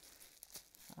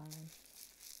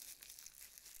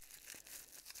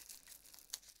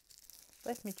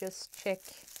 Let me just check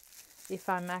if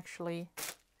I'm actually,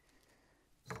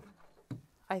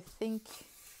 I think,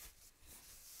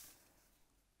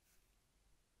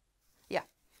 yeah,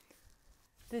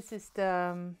 this is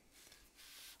the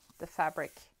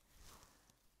fabric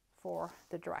for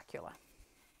the Dracula.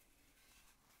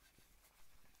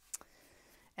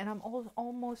 And I'm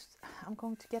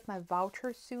going to get my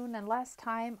voucher soon. And last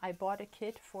time I bought a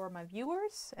kit for my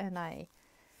viewers, and I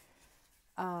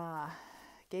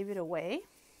gave it away.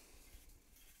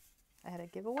 I had a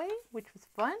giveaway, which was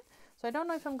fun. So I don't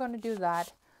know if I'm going to do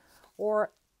that,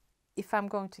 or if I'm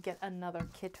going to get another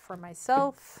kit for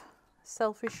myself,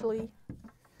 selfishly.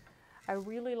 I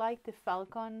really like the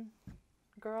Falcon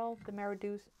girl, the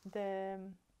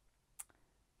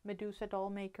Medusa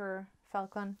Doll Maker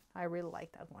Falcon. I really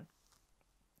like that one.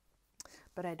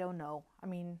 But I don't know. I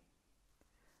mean,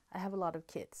 I have a lot of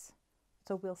kits,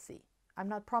 so we'll see. I'm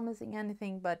not promising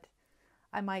anything, but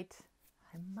I might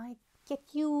get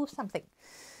you something.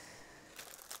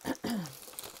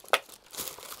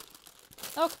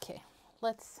 Okay,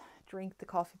 let's drink the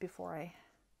coffee before I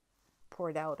pour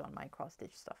it out on my cross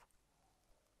stitch stuff.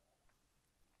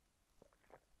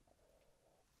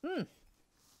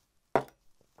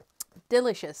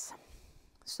 Delicious.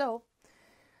 So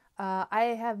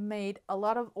I have made a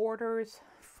lot of orders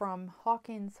from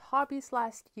Hawkins Hobbies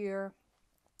last year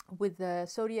with the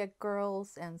Zodiac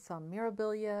Girls and some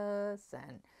Mirabilias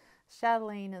and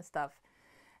Châtelaines and stuff.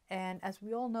 And as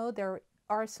we all know, there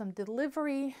are some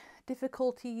delivery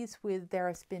difficulties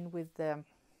there's been with the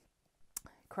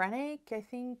Ukrainian, I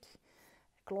think,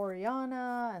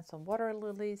 Gloriana, and some water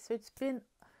lilies. So it's been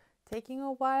taking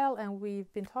a while, and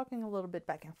we've been talking a little bit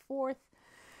back and forth.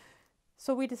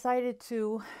 So we decided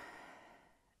to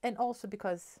and also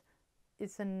because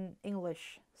it's an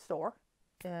English store,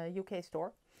 UK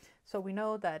store. So we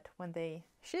know that when they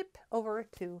ship over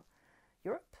to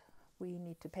Europe, we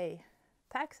need to pay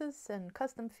taxes and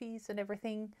custom fees and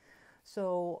everything.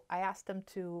 So I asked them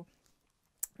to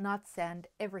not send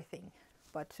everything,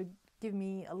 but to give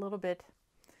me a little bit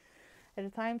at a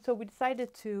time. So we decided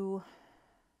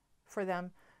for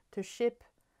them to ship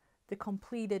the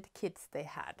completed kits they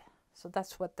had. So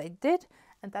that's what they did,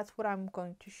 and that's what I'm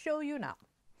going to show you now.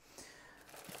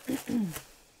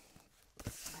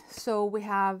 So we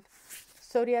have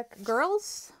Zodiac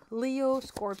girls, Leo,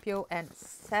 Scorpio, and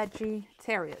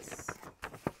Sagittarius.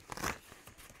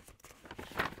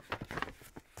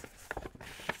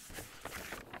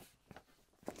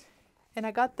 And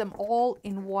I got them all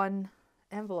in one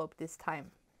envelope this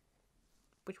time,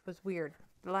 which was weird.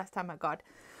 The last time I got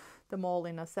them all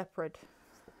in a separate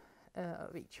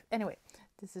of each. Anyway,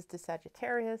 this is the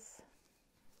Sagittarius.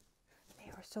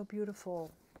 They are so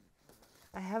beautiful.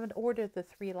 I haven't ordered the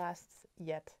 3 lasts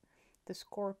yet. The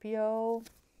Scorpio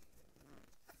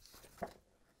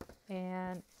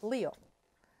and Leo.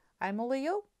 I'm a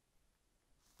Leo.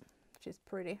 She's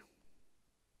pretty.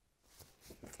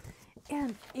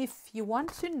 And if you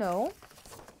want to know,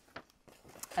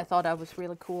 I thought that was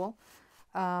really cool.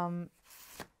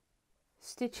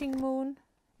 Stitching Moon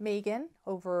Megan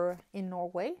over in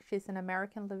Norway. She's an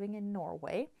American living in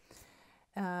Norway.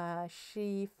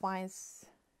 She finds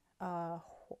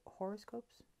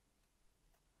horoscopes,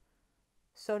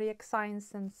 zodiac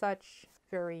signs and such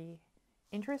very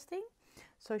interesting.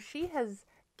 So she has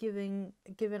given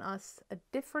us a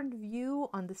different view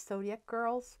on the zodiac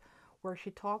girls, where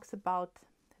she talks about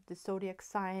the zodiac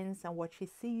signs and what she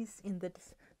sees in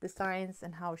the signs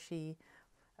and how she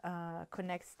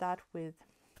connects that with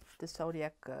the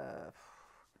zodiac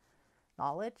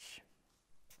knowledge.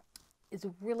 It's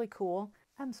really cool.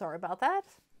 I'm sorry about that.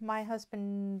 My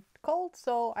husband called,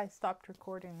 so I stopped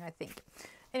recording, I think.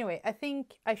 Anyway, I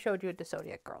think I showed you the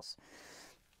zodiac girls.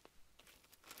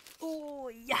 Oh,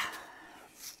 yeah.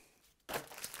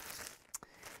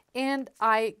 And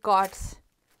I got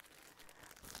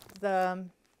the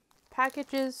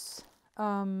packages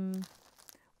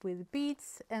with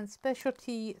beads and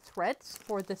specialty threads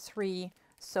for the 3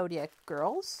 zodiac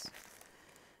girls.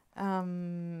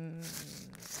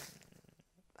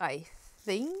 I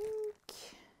think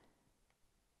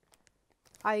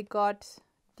I got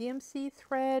DMC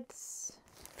threads.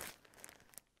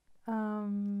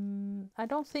 I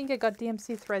don't think I got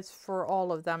DMC threads for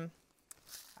all of them.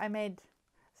 I made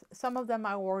some of them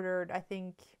I ordered. I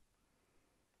think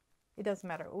it doesn't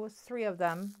matter. It was 3 of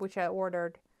them which I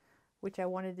ordered, which I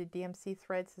wanted the DMC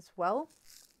threads as well.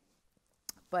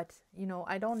 But, you know,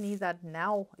 I don't need that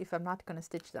now if I'm not going to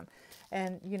stitch them.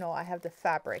 And, you know, I have the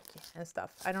fabric and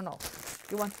stuff. I don't know.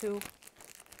 You want to...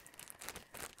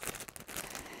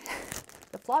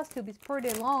 The floss tube is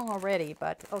pretty long already,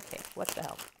 but okay, what the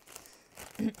hell.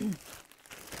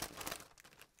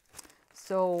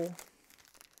 So,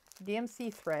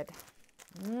 DMC thread.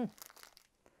 I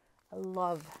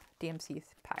love DMC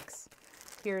packs.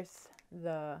 Here's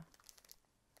the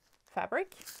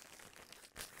fabric.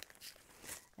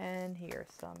 And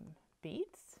here's some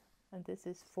beads. And this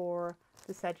is for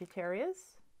the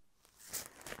Sagittarius.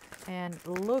 And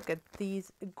look at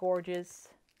these gorgeous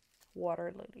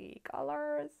water lily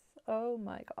colors. Oh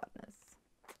my goodness.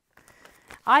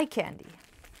 Eye candy.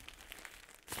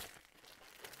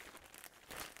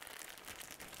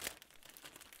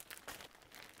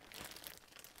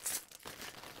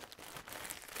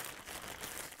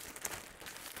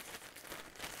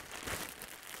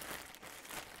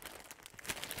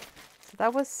 So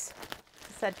that was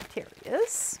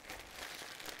Sagittarius.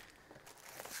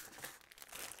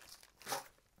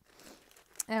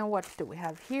 And what do we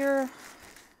have here?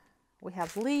 We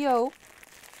have Leo.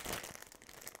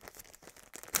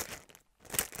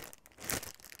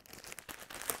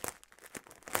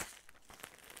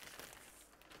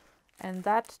 And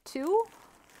that too,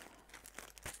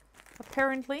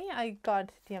 apparently I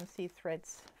got DMC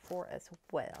threads for as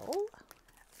well.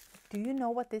 Do you know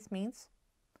what this means?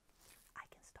 I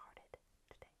can start it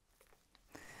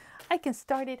today. I can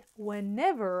start it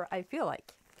whenever I feel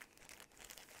like.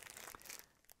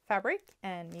 Fabric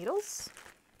and needles,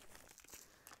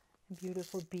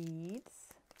 beautiful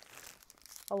beads,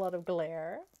 a lot of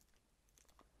glare,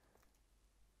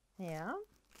 yeah,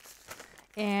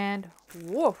 and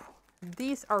whoa,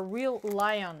 these are real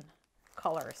lion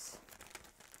colors.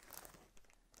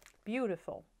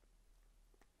 Beautiful,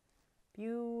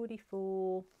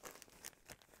 beautiful.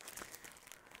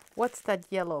 What's that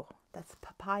yellow? That's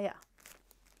papaya.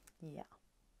 Yeah,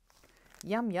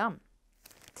 yum yum.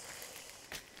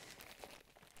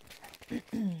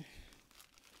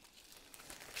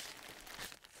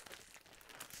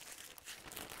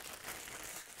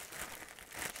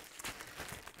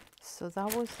 So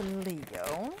that was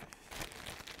Leo.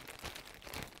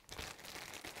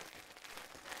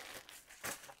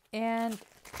 And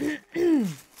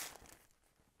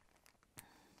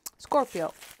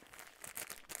Scorpio.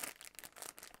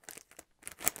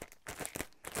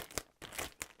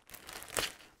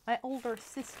 My older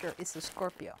sister is a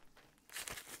Scorpio.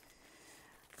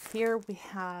 Here we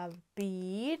have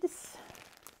beads.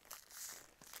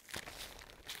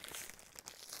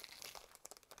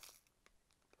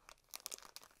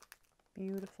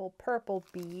 Beautiful purple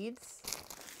beads.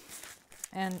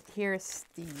 And here's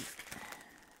the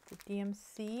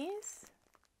DMCs.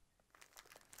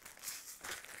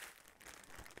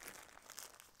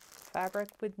 Fabric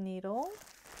with needle.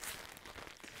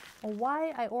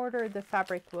 Why I ordered the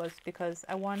fabric was because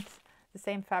I want the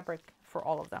same fabric for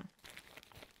all of them.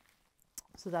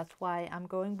 So that's why I'm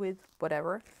going with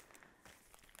whatever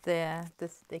they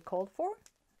called for.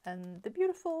 And the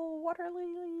beautiful water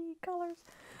lily colors.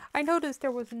 I noticed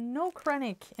there was no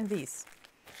chronic in these,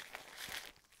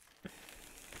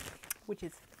 which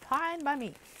is fine by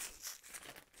me.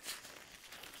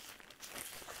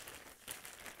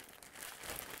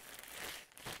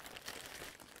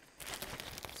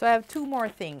 So I have two more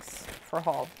things for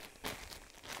haul.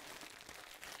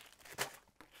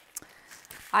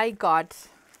 I got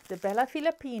the Bella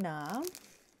Filipina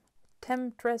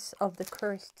Temptress of the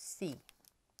Cursed Sea.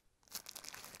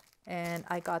 And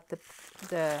I got the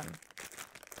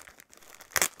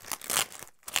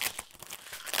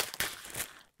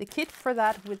kit for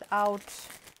that without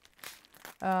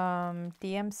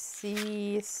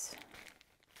DMCs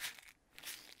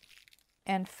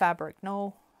and fabric.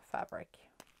 No fabric.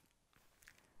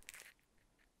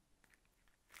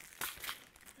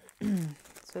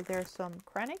 So there's some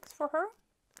chronics for her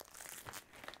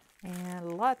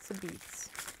and lots of beads.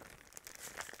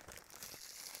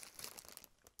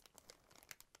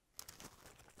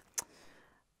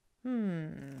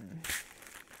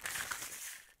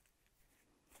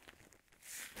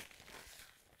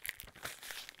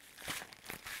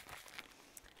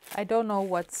 I don't know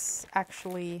what's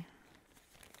actually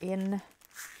in.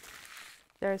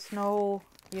 There's no,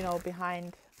 you know,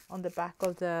 behind on the back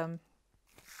of the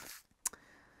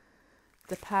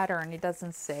pattern, it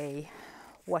doesn't say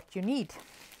what you need.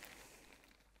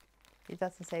 It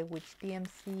doesn't say which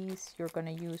DMCs you're going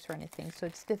to use or anything, so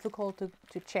it's difficult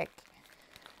to check.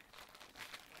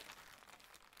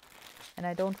 And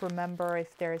I don't remember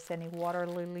if there's any water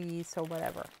lilies or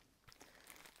whatever,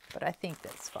 but I think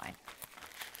that's fine.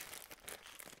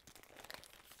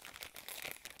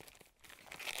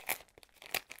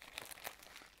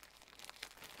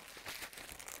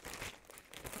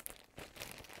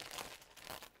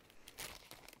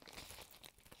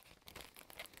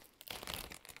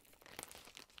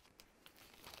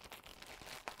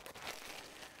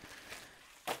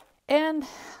 And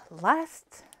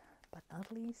last but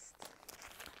not least,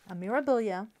 a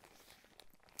Mirabilia.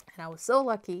 And I was so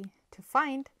lucky to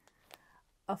find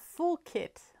a full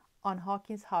kit on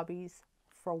Hawkins Hobbies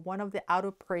for one of the out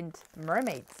of print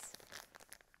mermaids.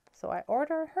 So I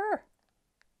ordered her.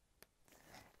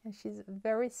 And she's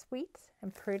very sweet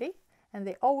and pretty. And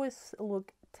they always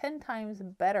look 10 times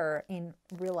better in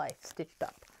real life stitched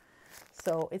up.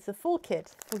 So it's a full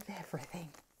kit with everything.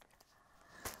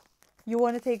 You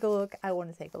want to take a look? I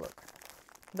want to take a look.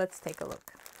 Let's take a look.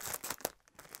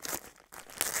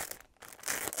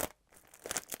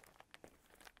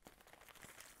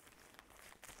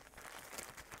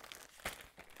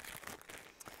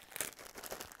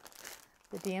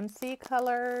 The DMC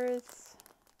colors.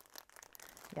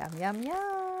 Yum, yum,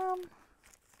 yum.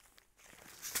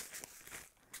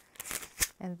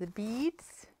 And the beads.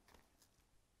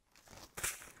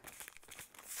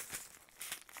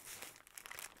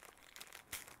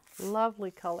 Lovely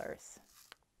colors.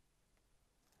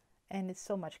 And it's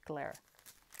so much glare.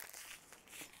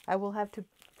 I will have to,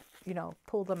 you know,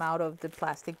 pull them out of the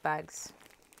plastic bags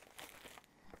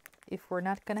if we're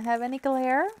not gonna have any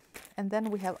glare. And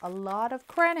then we have a lot of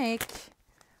chronic.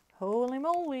 Holy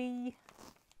moly.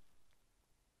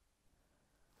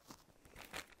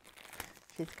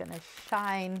 She's gonna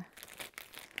shine.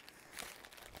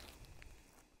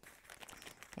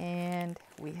 And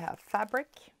we have fabric.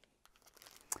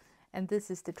 And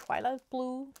this is the Twilight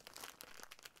Blue.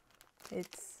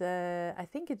 It's, I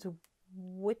think it's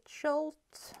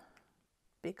Witchelt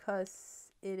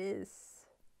because it is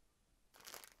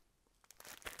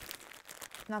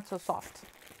not so soft.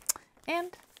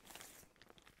 And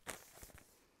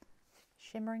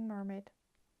Shimmering Mermaid.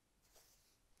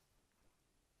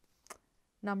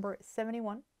 number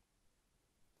 71.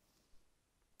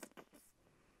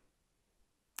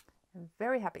 I'm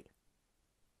very happy.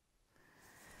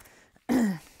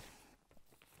 I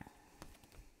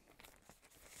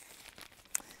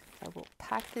will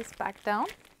pack this back down.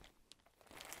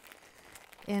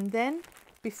 And then,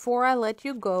 before I let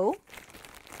you go,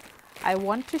 I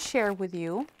want to share with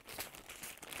you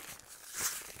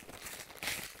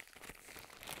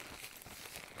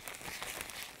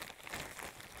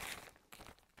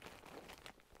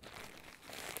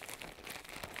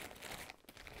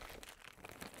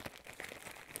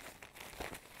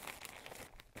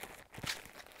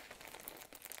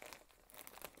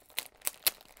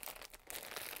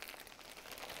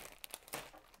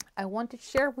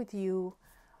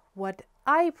what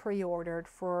I pre-ordered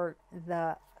for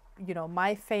the,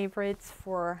 my favorites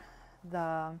for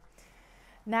the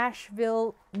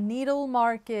Nashville Needle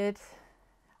Market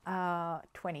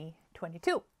 2022.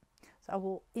 So I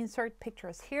will insert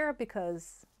pictures here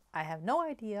because I have no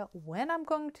idea when I'm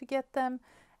going to get them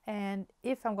and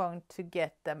if I'm going to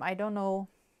get them. I don't know.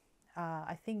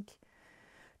 I think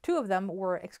 2 of them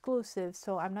were exclusive,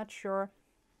 so I'm not sure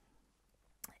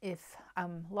if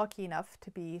I'm lucky enough to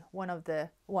be one of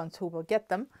the ones who will get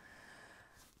them.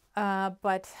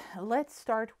 But let's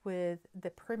start with the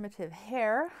primitive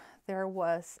hair. There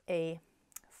was a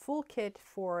full kit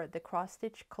for the cross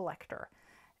stitch collector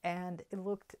and it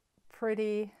looked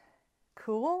pretty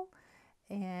cool.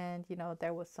 And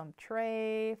there was some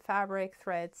tray, fabric,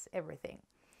 threads, everything.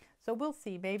 So we'll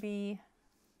see. Maybe,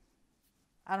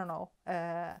 I don't know.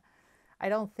 I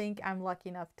don't think I'm lucky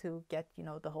enough to get,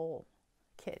 the whole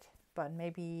kit, but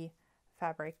maybe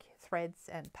fabric, threads,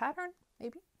 and pattern,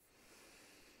 maybe.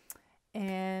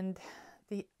 And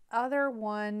the other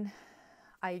one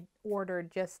I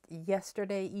ordered just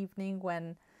yesterday evening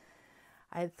when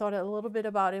I thought a little bit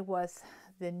about it was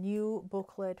the new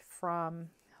booklet from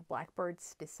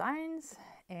Blackbird's Designs.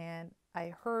 And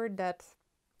I heard that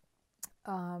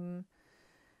some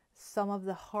of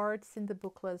the hearts in the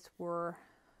booklets were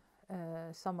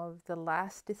some of the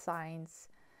last designs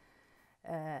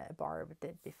Barb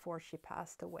did before she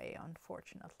passed away,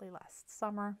 unfortunately, last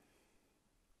summer.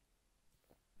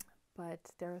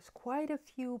 But there's quite a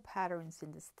few patterns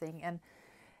in this thing, and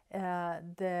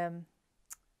the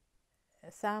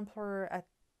sampler at,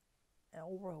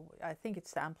 I think it's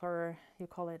sampler, you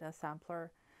call it a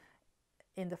sampler,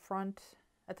 in the front,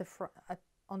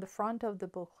 on the front of the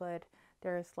booklet,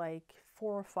 there's like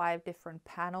 4 or 5 different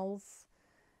panels.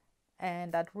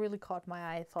 And that really caught my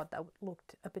eye. I thought that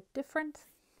looked a bit different.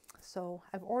 So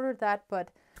I've ordered that, but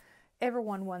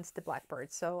everyone wants the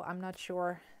Blackbird. So I'm not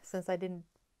sure, since I didn't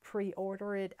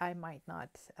pre-order it, I might not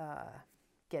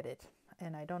get it.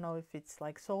 And I don't know if it's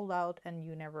like sold out and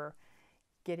you never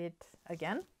get it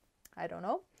again. I don't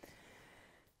know.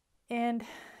 And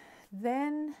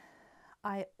then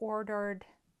I ordered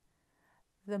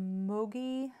the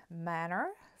Mogi Manor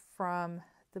from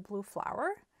the Blue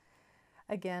Flower.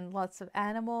 Again, lots of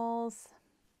animals,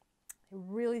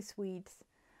 really sweet.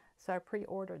 So I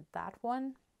pre-ordered that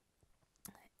one.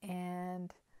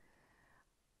 And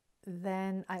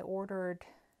then I ordered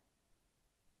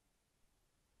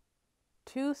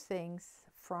 2 things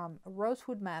from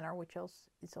Rosewood Manor, which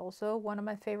is also one of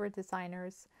my favorite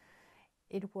designers.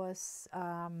 It was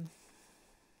the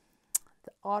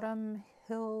Autumn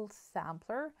Hill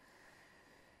sampler.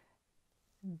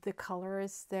 The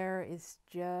colors there is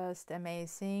just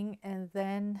amazing. And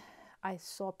then I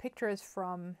saw pictures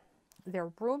from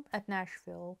their room at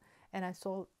Nashville, and I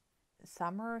saw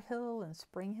Summer Hill and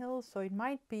Spring Hill, so it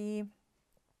might be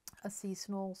a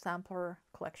seasonal sampler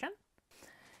collection.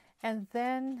 And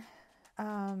then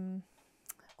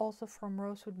also from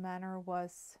Rosewood Manor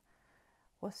was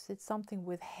it something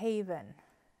with Haven?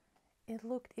 It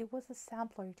was a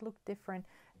sampler. It looked different.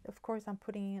 Of course, I'm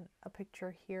putting in a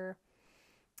picture here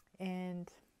and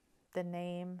the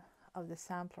name of the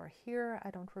sampler here.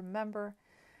 I don't remember,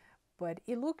 but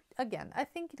it looked, again, I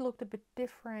think it looked a bit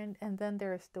different. And then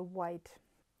there's the white,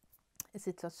 is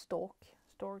it a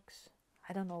storks?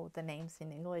 I don't know the names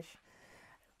in English.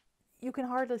 You can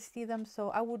hardly see them, so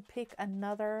I would pick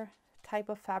another type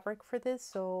of fabric for this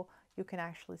so you can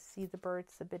actually see the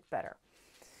birds a bit better.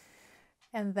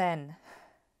 And then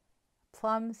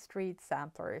Plum Street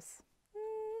samplers.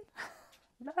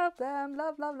 Love them,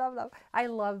 love, love, love, love. I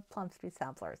love Plum Street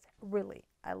samplers, really,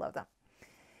 I love them.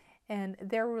 And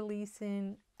they're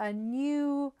releasing a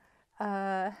new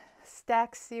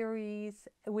stack series,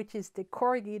 which is the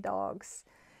Corgi dogs.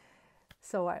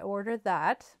 So I ordered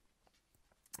that.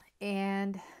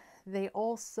 And they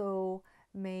also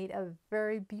made a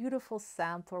very beautiful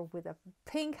sampler with a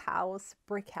pink house,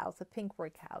 brick house, a pink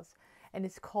brick house. And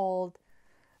it's called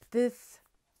This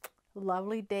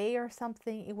Lovely Day or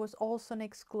something. It was also an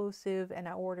exclusive, and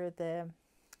I ordered the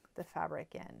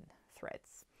fabric and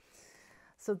threads.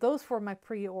 So those were my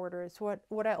pre-orders.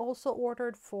 What I also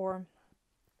ordered for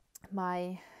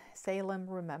my Salem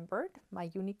Remembered, my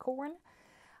unicorn,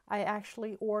 I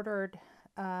actually ordered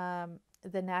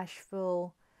the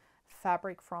Nashville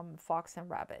fabric from Fox and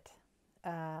Rabbit.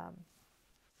 I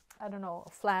don't know,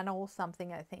 flannel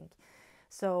something, I think.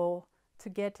 So to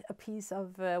get a piece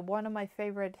of one of my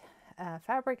favorite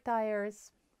fabric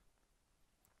dyers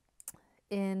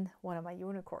in one of my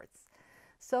unicorns.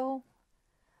 So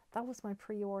that was my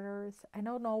pre-orders. I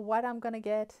don't know what I'm gonna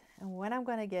get and when I'm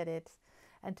gonna get it.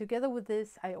 And together with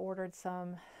this, I ordered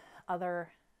some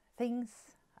other things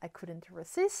I couldn't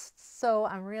resist. So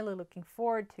I'm really looking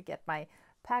forward to get my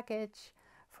package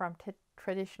from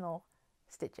Traditional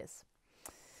Stitches.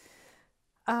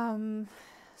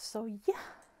 So yeah,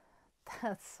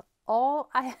 that's all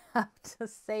I have to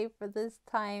say for this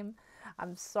time.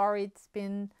 I'm sorry it's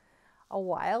been a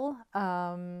while,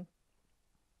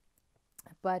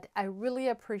 but I really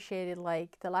appreciated,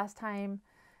 like the last time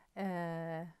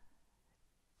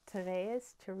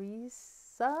Therese,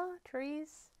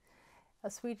 a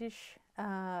Swedish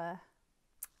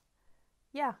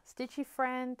stitchy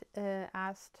friend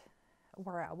asked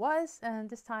where I was, and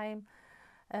this time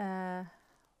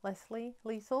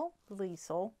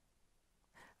Liesel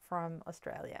from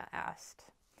Australia asked.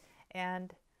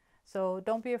 And so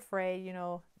don't be afraid, you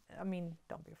know, I mean,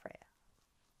 don't be afraid.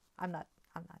 I'm not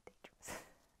dangerous.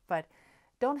 But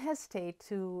don't hesitate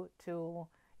to you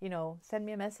know, send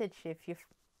me a message if you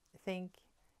think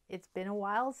it's been a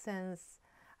while since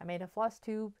I made a floss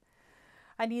tube.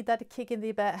 I need that kick in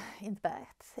the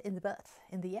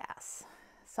ass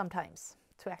sometimes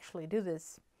to actually do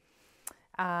this.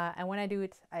 And when I do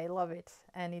it, I love it.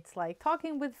 And it's like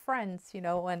talking with friends, you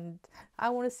know, and I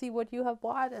want to see what you have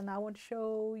bought, and I want to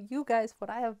show you guys what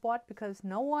I have bought, because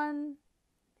no one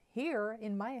here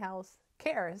in my house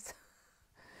cares.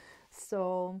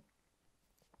 So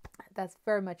that's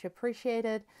very much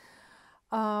appreciated.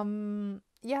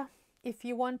 Yeah, if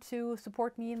you want to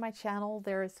support me in my channel,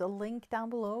 there's a link down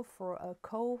below for a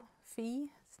Ko-fi.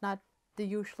 It's not the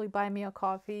usually Buy Me a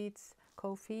Coffee, it's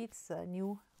Ko-fi. It's a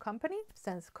new company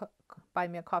since Buy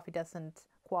Me a Coffee doesn't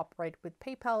cooperate with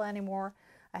PayPal anymore.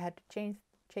 I had to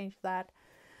change that.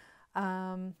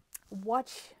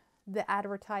 Watch the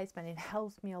advertisement, it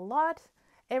helps me a lot.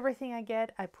 Everything I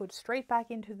get, I put straight back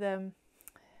into the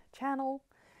channel.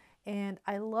 And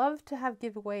I love to have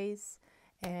giveaways,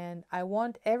 and I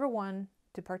want everyone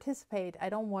to participate. I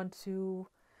don't want to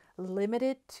limit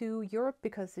it to Europe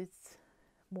because it's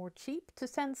more cheap to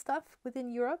send stuff within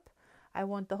Europe. I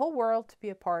want the whole world to be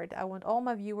a part. I want all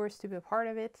my viewers to be a part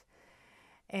of it.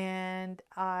 And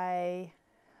I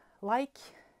like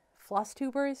floss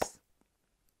tubers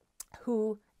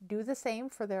who do the same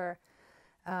for their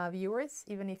viewers,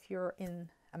 even if you're in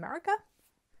America.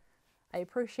 I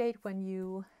appreciate when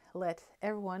you let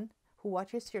everyone who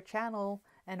watches your channel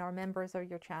and are members of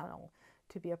your channel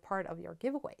to be a part of your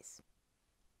giveaways.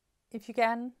 If you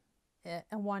can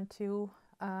and want to,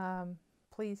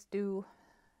 please do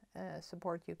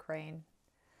support Ukraine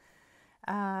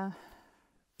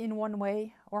in one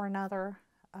way or another.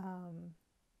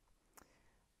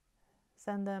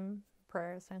 Send them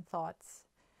prayers and thoughts.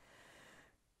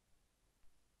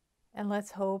 And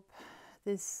let's hope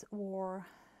this war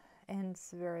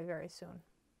ends very, very soon.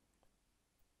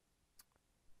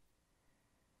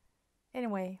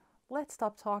 Anyway, let's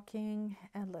stop talking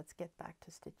and let's get back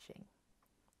to stitching.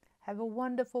 Have a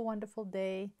wonderful, wonderful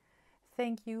day.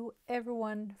 Thank you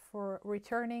everyone for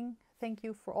returning. Thank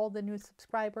you for all the new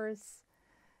subscribers.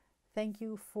 Thank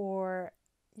you for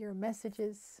your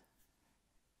messages.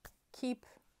 Keep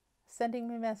sending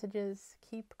me messages.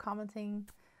 Keep commenting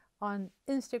on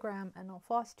Instagram and on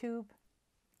flosstube.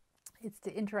 It's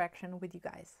the interaction with you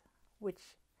guys,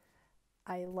 which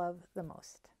I love the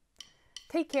most.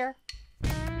 Take care.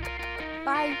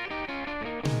 Bye.